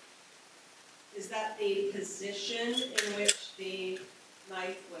 Is that the position in which the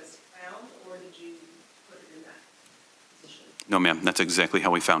knife was found, or did you put it in that position? No, ma'am, that's exactly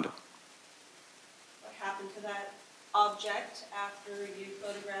how we found it. What happened to that object after you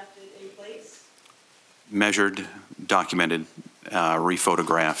photographed it in place? Measured, documented,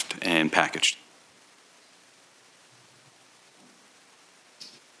 rephotographed, and packaged.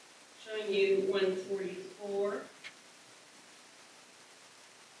 Showing you 144. I'm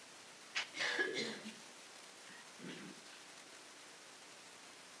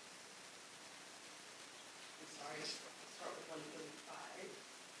sorry, let's start with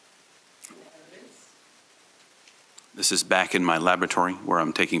 145. Evidence. This is back in my laboratory where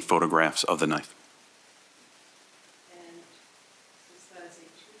I'm taking photographs of the knife. And since that is a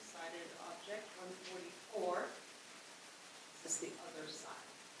two-sided object, 144, this is the other side.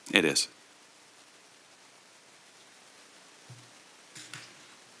 It is.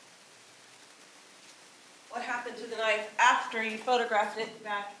 What happened to the knife after you photographed it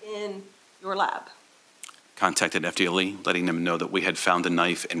back in your lab? Contacted FDLE, letting them know that we had found the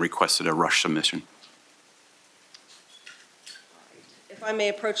knife and requested a rush submission. If I may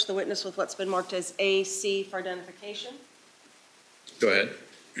approach the witness with what's been marked as AC for identification. Go ahead.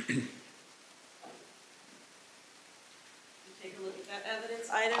 You take a look at that evidence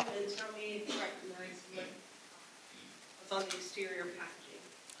item and tell me if you recognize what's on the exterior packaging.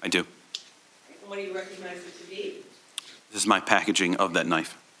 I do. And what do you recognize it to be? This is my packaging of that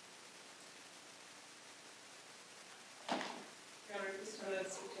knife. Your Honor, this time I'd like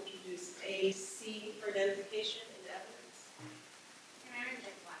to introduce AC for identification and evidence.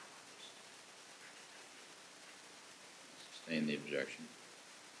 Sustain the objection.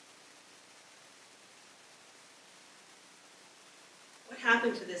 What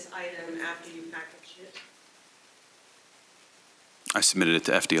happened to this item after you packaged it? I submitted it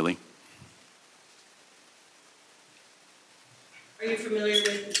to FDLE. Are you familiar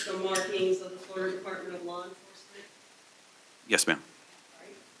with the markings of the Florida Department of Law Enforcement? Yes, ma'am. All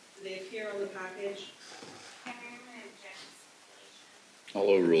right. Do they appear on the package? I'll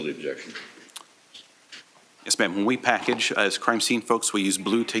overrule the objection. Yes, ma'am. When we package as crime scene folks, we use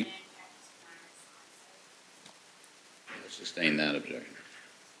blue tape. Sustain that objection.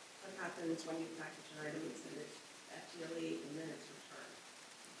 What happens when you package an item and send it to FDLE and then it's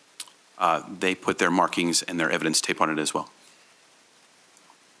returned? They put their markings and their evidence tape on it as well.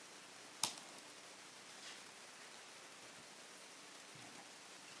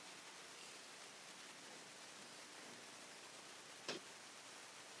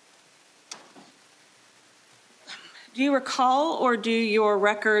 Do you recall, or do your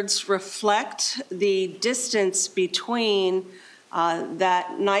records reflect the distance between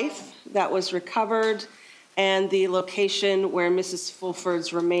that knife that was recovered and the location where Mrs.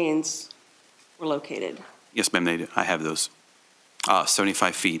 Fulford's remains were located? Yes, ma'am, they do. I have those.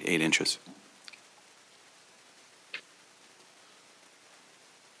 75 feet, 8 inches.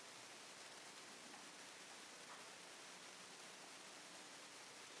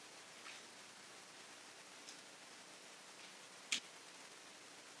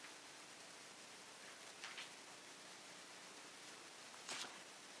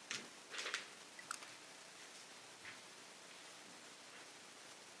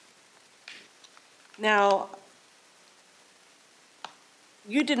 Now,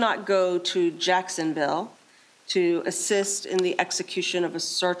 you did not go to Jacksonville to assist in the execution of a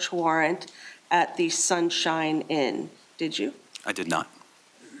search warrant at the Sunshine Inn, did you? I did not.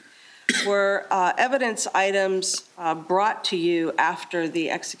 Were evidence items brought to you after the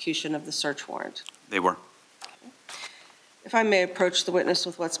execution of the search warrant? They were. If I may approach the witness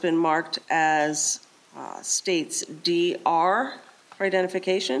with what's been marked as states DR for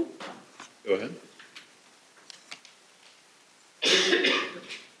identification. Go ahead.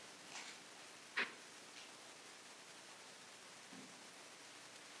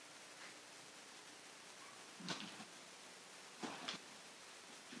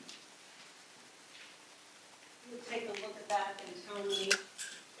 Take a look at that and tell me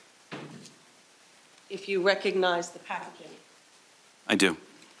if you recognize the packaging. I do.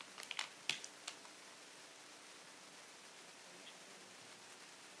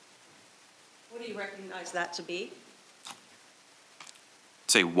 What do you recognize that to be?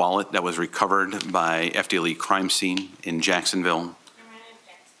 It's a wallet that was recovered by FDLE crime scene in Jacksonville.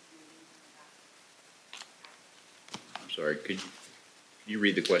 I'm sorry, could You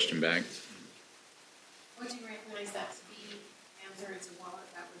read the question back. What do you recognize that to be? Answer, it's a wallet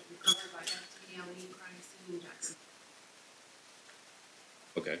that was recovered by FTLE crime scene in Jackson.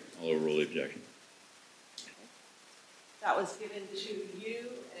 Okay, I'll overrule the objection. That was given to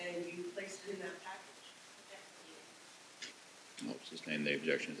you, and you placed it in that package? I'll sustain the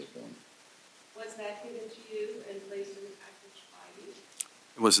objection to the form. Was that given to you and placed in the package by you?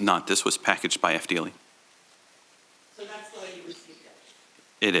 It was not. This was packaged by FDLE. So that's the way you received it?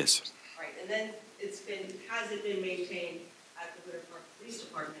 It is. Right, and then has it been maintained at the Winter Park Police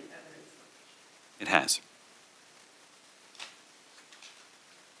Department evidence location? It has.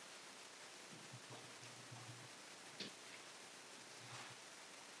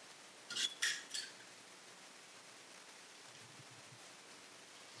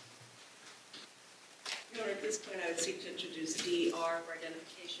 Your Honor, at this point, I would seek to introduce DR for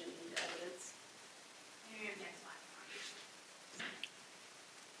identification into evidence. And yes,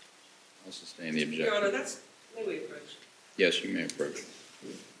 I'll sustain the Your Honor, objection. may we approach? Yes, you may approach.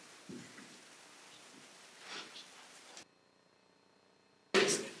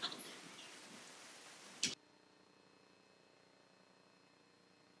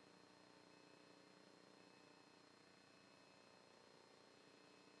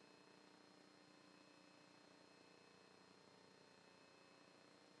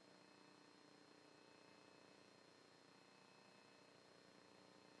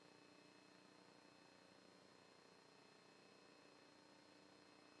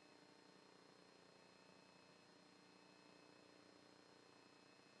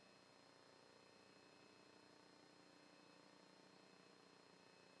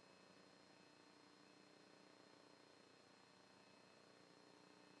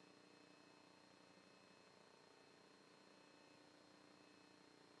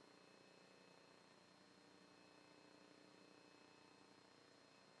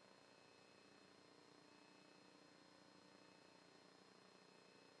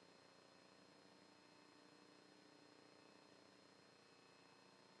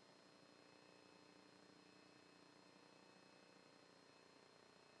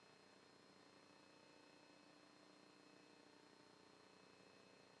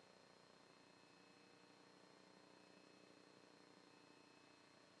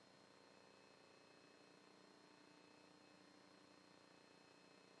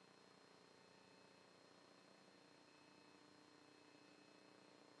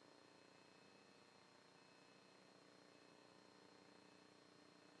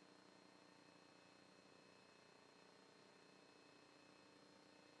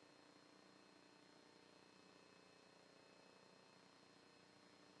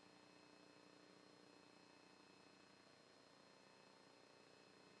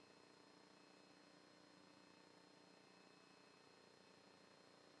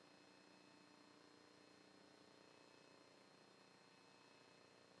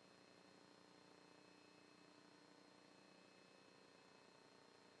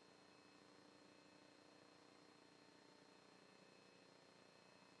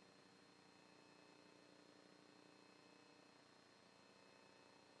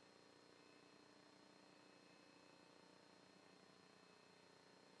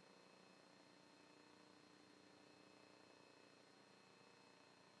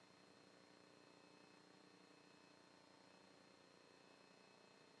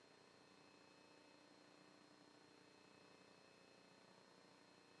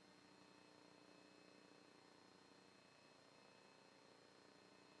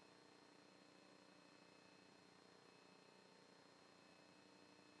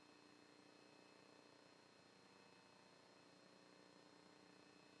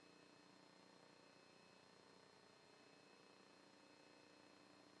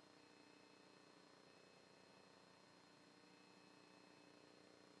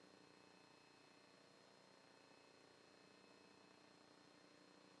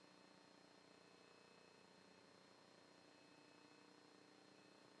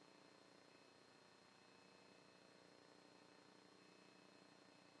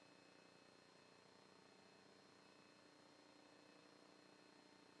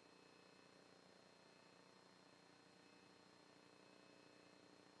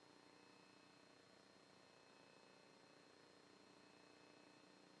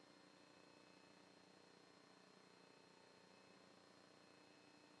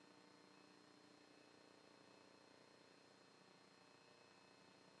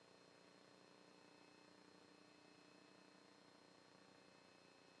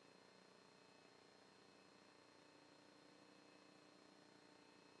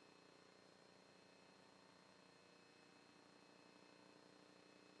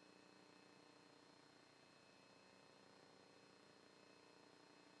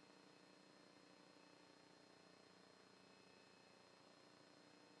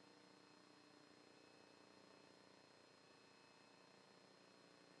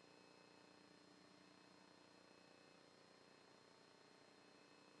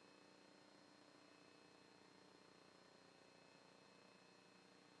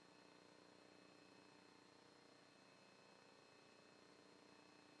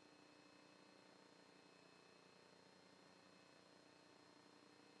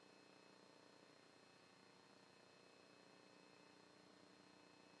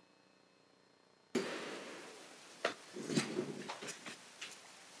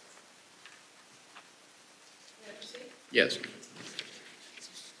 Yes.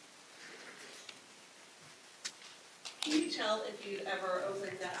 Can you tell if you ever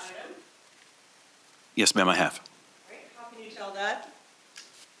opened that item? Yes, ma'am, I have. Right, how can you tell that?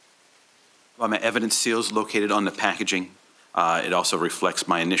 Well, my evidence seal is located on the packaging. It also reflects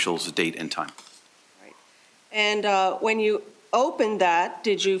my initials, date, and time. Right. And when you opened that,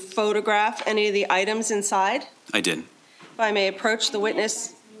 did you photograph any of the items inside? I did. If I may approach the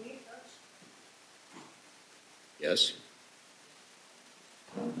witness. Yes.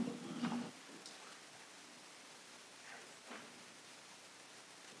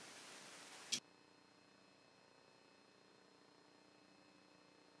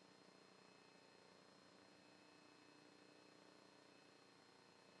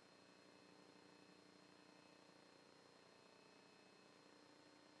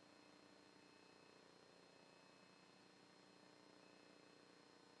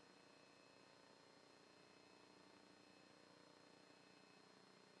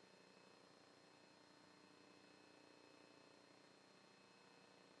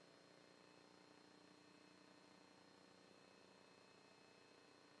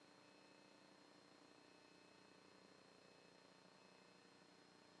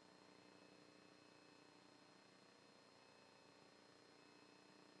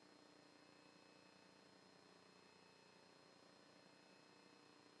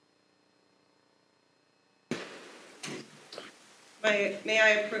 May I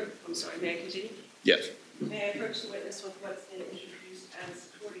approach, I'm sorry, may I continue? Yes. May I approach the witness with what's been introduced as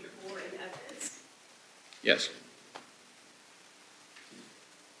 44 in evidence? Yes.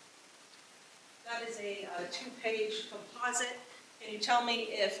 That is a two-page composite. Can you tell me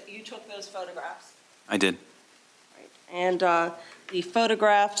if you took those photographs? I did. Right. And the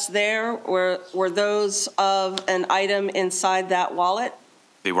photographs there, were those of an item inside that wallet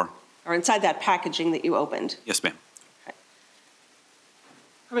They were. or inside that packaging that you opened? Yes, ma'am.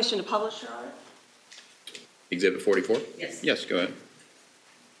 Permission to publish, Your Honor? Exhibit 44? Yes. Yes, go ahead.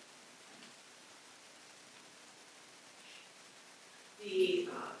 The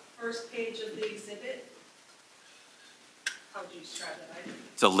first page of the exhibit, how would you describe that item?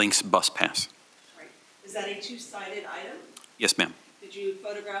 It's a Lynx bus pass. Right. Is that a two-sided item? Yes, ma'am. Did you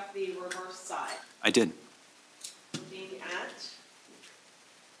photograph the reverse side? I did. Looking at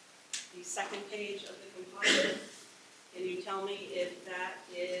the second page of the composite, can you tell me if that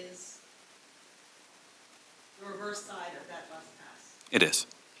is the reverse side of that bus pass? It is.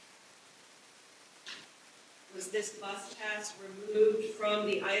 Was this bus pass removed from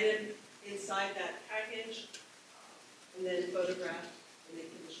the item inside that package and then photographed in the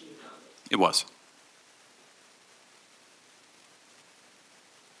condition you found it? It was.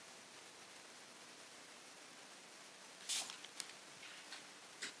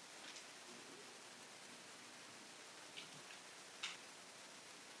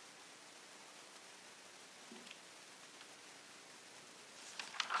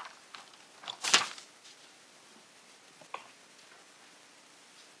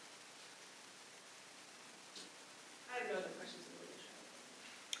 I have no other questions.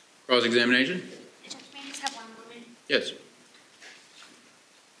 Cross-examination? Judge, may I just have one moment? Yes.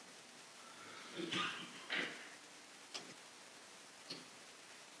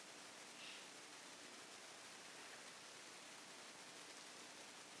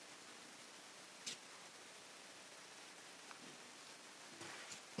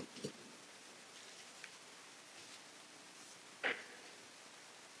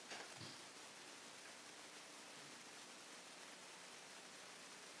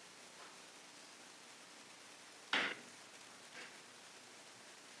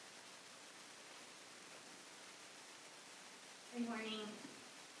 Good morning.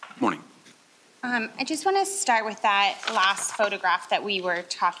 Morning. I just want to start with that last photograph that we were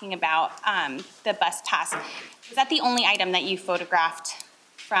talking about, the bus pass. Was that the only item that you photographed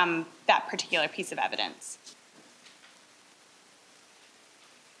from that particular piece of evidence?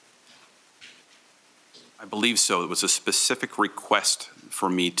 I believe so. It was a specific request for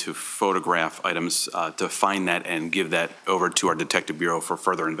me to photograph items, to find that and give that over to our Detective Bureau for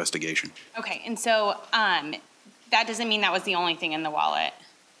further investigation. Okay, and so that doesn't mean that was the only thing in the wallet?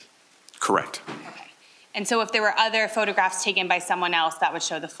 Correct. Okay. And so if there were other photographs taken by someone else, that would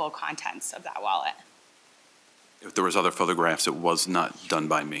show the full contents of that wallet? If there was other photographs, it was not done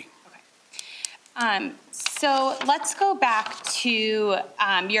by me. So let's go back to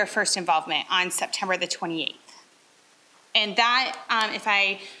your first involvement on September the 28th. And that, if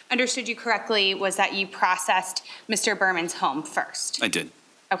I understood you correctly, was that you processed Mr. Berman's home first? I did.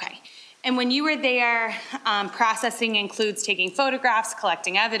 Okay. And when you were there, processing includes taking photographs,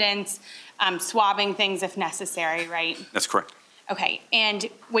 collecting evidence, swabbing things if necessary, right? That's correct. Okay, and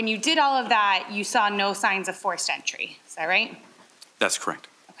when you did all of that, you saw no signs of forced entry, is that right? That's correct.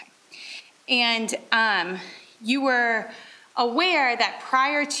 Okay. And you were aware that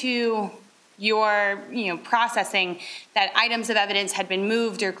prior to your, processing, that items of evidence had been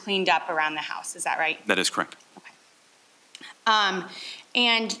moved or cleaned up around the house, is that right? That is correct. Okay.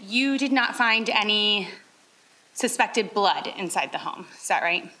 And you did not find any suspected blood inside the home, is that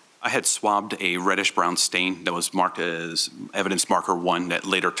right? I had swabbed a reddish-brown stain that was marked as evidence marker 1 that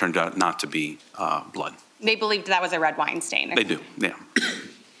later turned out not to be blood. They believed that was a red wine stain. They do, yeah.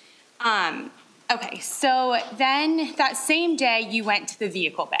 Okay, so then that same day you went to the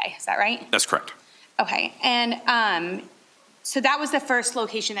vehicle bay, is that right? That's correct. Okay, and so that was the first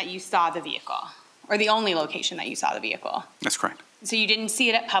location that you saw the vehicle, or the only location that you saw the vehicle? That's correct. So you didn't see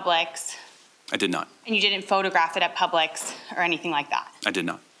it at Publix, I did not. and you didn't photograph it at Publix or anything like that? I did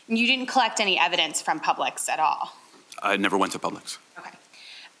not. And you didn't collect any evidence from Publix at all? I never went to Publix. Okay.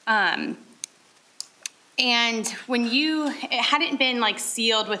 And when it hadn't been like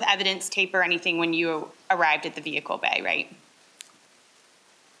sealed with evidence tape or anything when you arrived at the vehicle bay, right?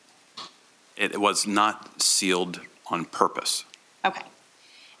 It was not sealed on purpose. Okay.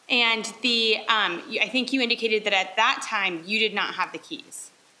 And I think you indicated that at that time you did not have the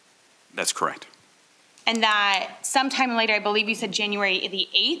keys. That's correct. And that sometime later, I believe you said January the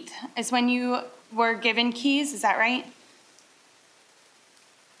 8th is when you were given keys, is that right?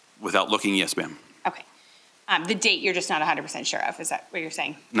 Without looking, yes, ma'am. Okay. The date you're just not 100% sure of, is that what you're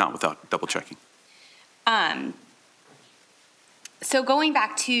saying? Not without double checking. So going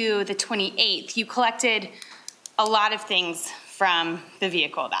back to the 28th, you collected a lot of things from the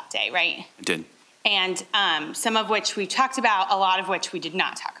vehicle that day, right? I did. And some of which we talked about, a lot of which we did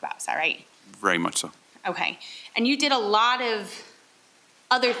not talk about, is that right? Very much so. Okay. And you did a lot of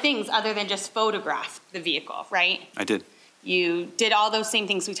other things other than just photograph the vehicle, right? I did. You did all those same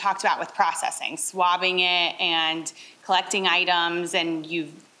things we talked about with processing, swabbing it and collecting items, and you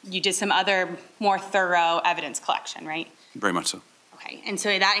did some other more thorough evidence collection, right? Very much so. Okay, and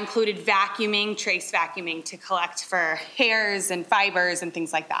so that included vacuuming, trace vacuuming to collect for hairs and fibers and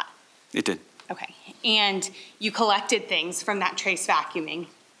things like that? It did. Okay, and you collected things from that trace vacuuming?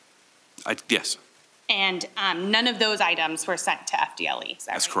 Yes. And none of those items were sent to FDLE, is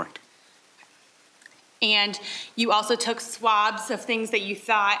that That's right? correct. And you also took swabs of things that you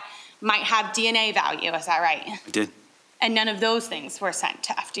thought might have DNA value, is that right? I did. And none of those things were sent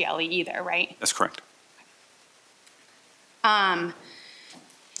to FDLE either, right? That's correct. I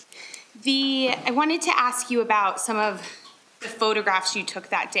wanted to ask you about some of the photographs you took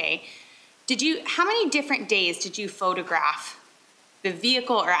that day. How many different days did you photograph the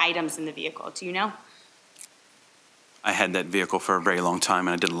vehicle or items in the vehicle? Do you know? I had that vehicle for a very long time,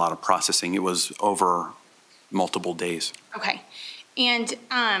 and I did a lot of processing. It was over multiple days. Okay. And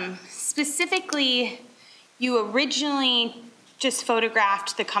specifically, you originally just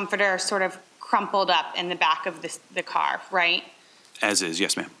photographed the comforter sort of crumpled up in the back of the car, right? As is,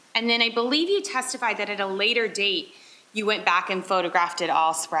 yes, ma'am. And then I believe you testified that at a later date, you went back and photographed it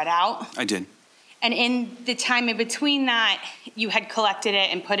all spread out. I did. And in the time in between that, you had collected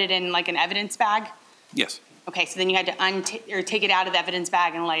it and put it in like an evidence bag? Yes, Okay, so then you had to take it out of the evidence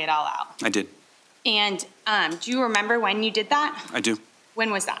bag and lay it all out. I did. And do you remember when you did that? I do.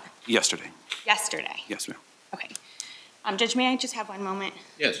 When was that? Yesterday. Yesterday? Yes, ma'am. Okay. Judge, may I just have one moment?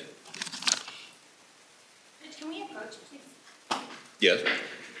 Yes. Judge, can we approach, please? Yes.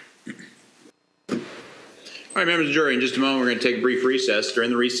 All right, members of the jury, in just a moment, we're going to take a brief recess. During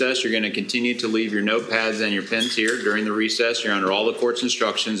the recess, you're going to continue to leave your notepads and your pens here. During the recess, you're under all the court's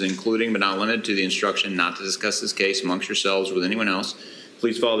instructions, including but not limited to the instruction not to discuss this case amongst yourselves with anyone else.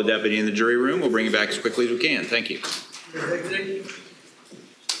 Please follow the deputy in the jury room. We'll bring you back as quickly as we can. Thank you.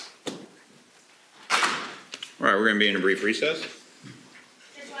 All right, we're going to be in a brief recess.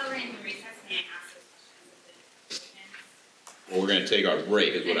 Judge, while we're in the recess, may I ask those questions of the witness? Well, we're going to take our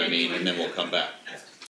break is what I mean, and then we'll come back.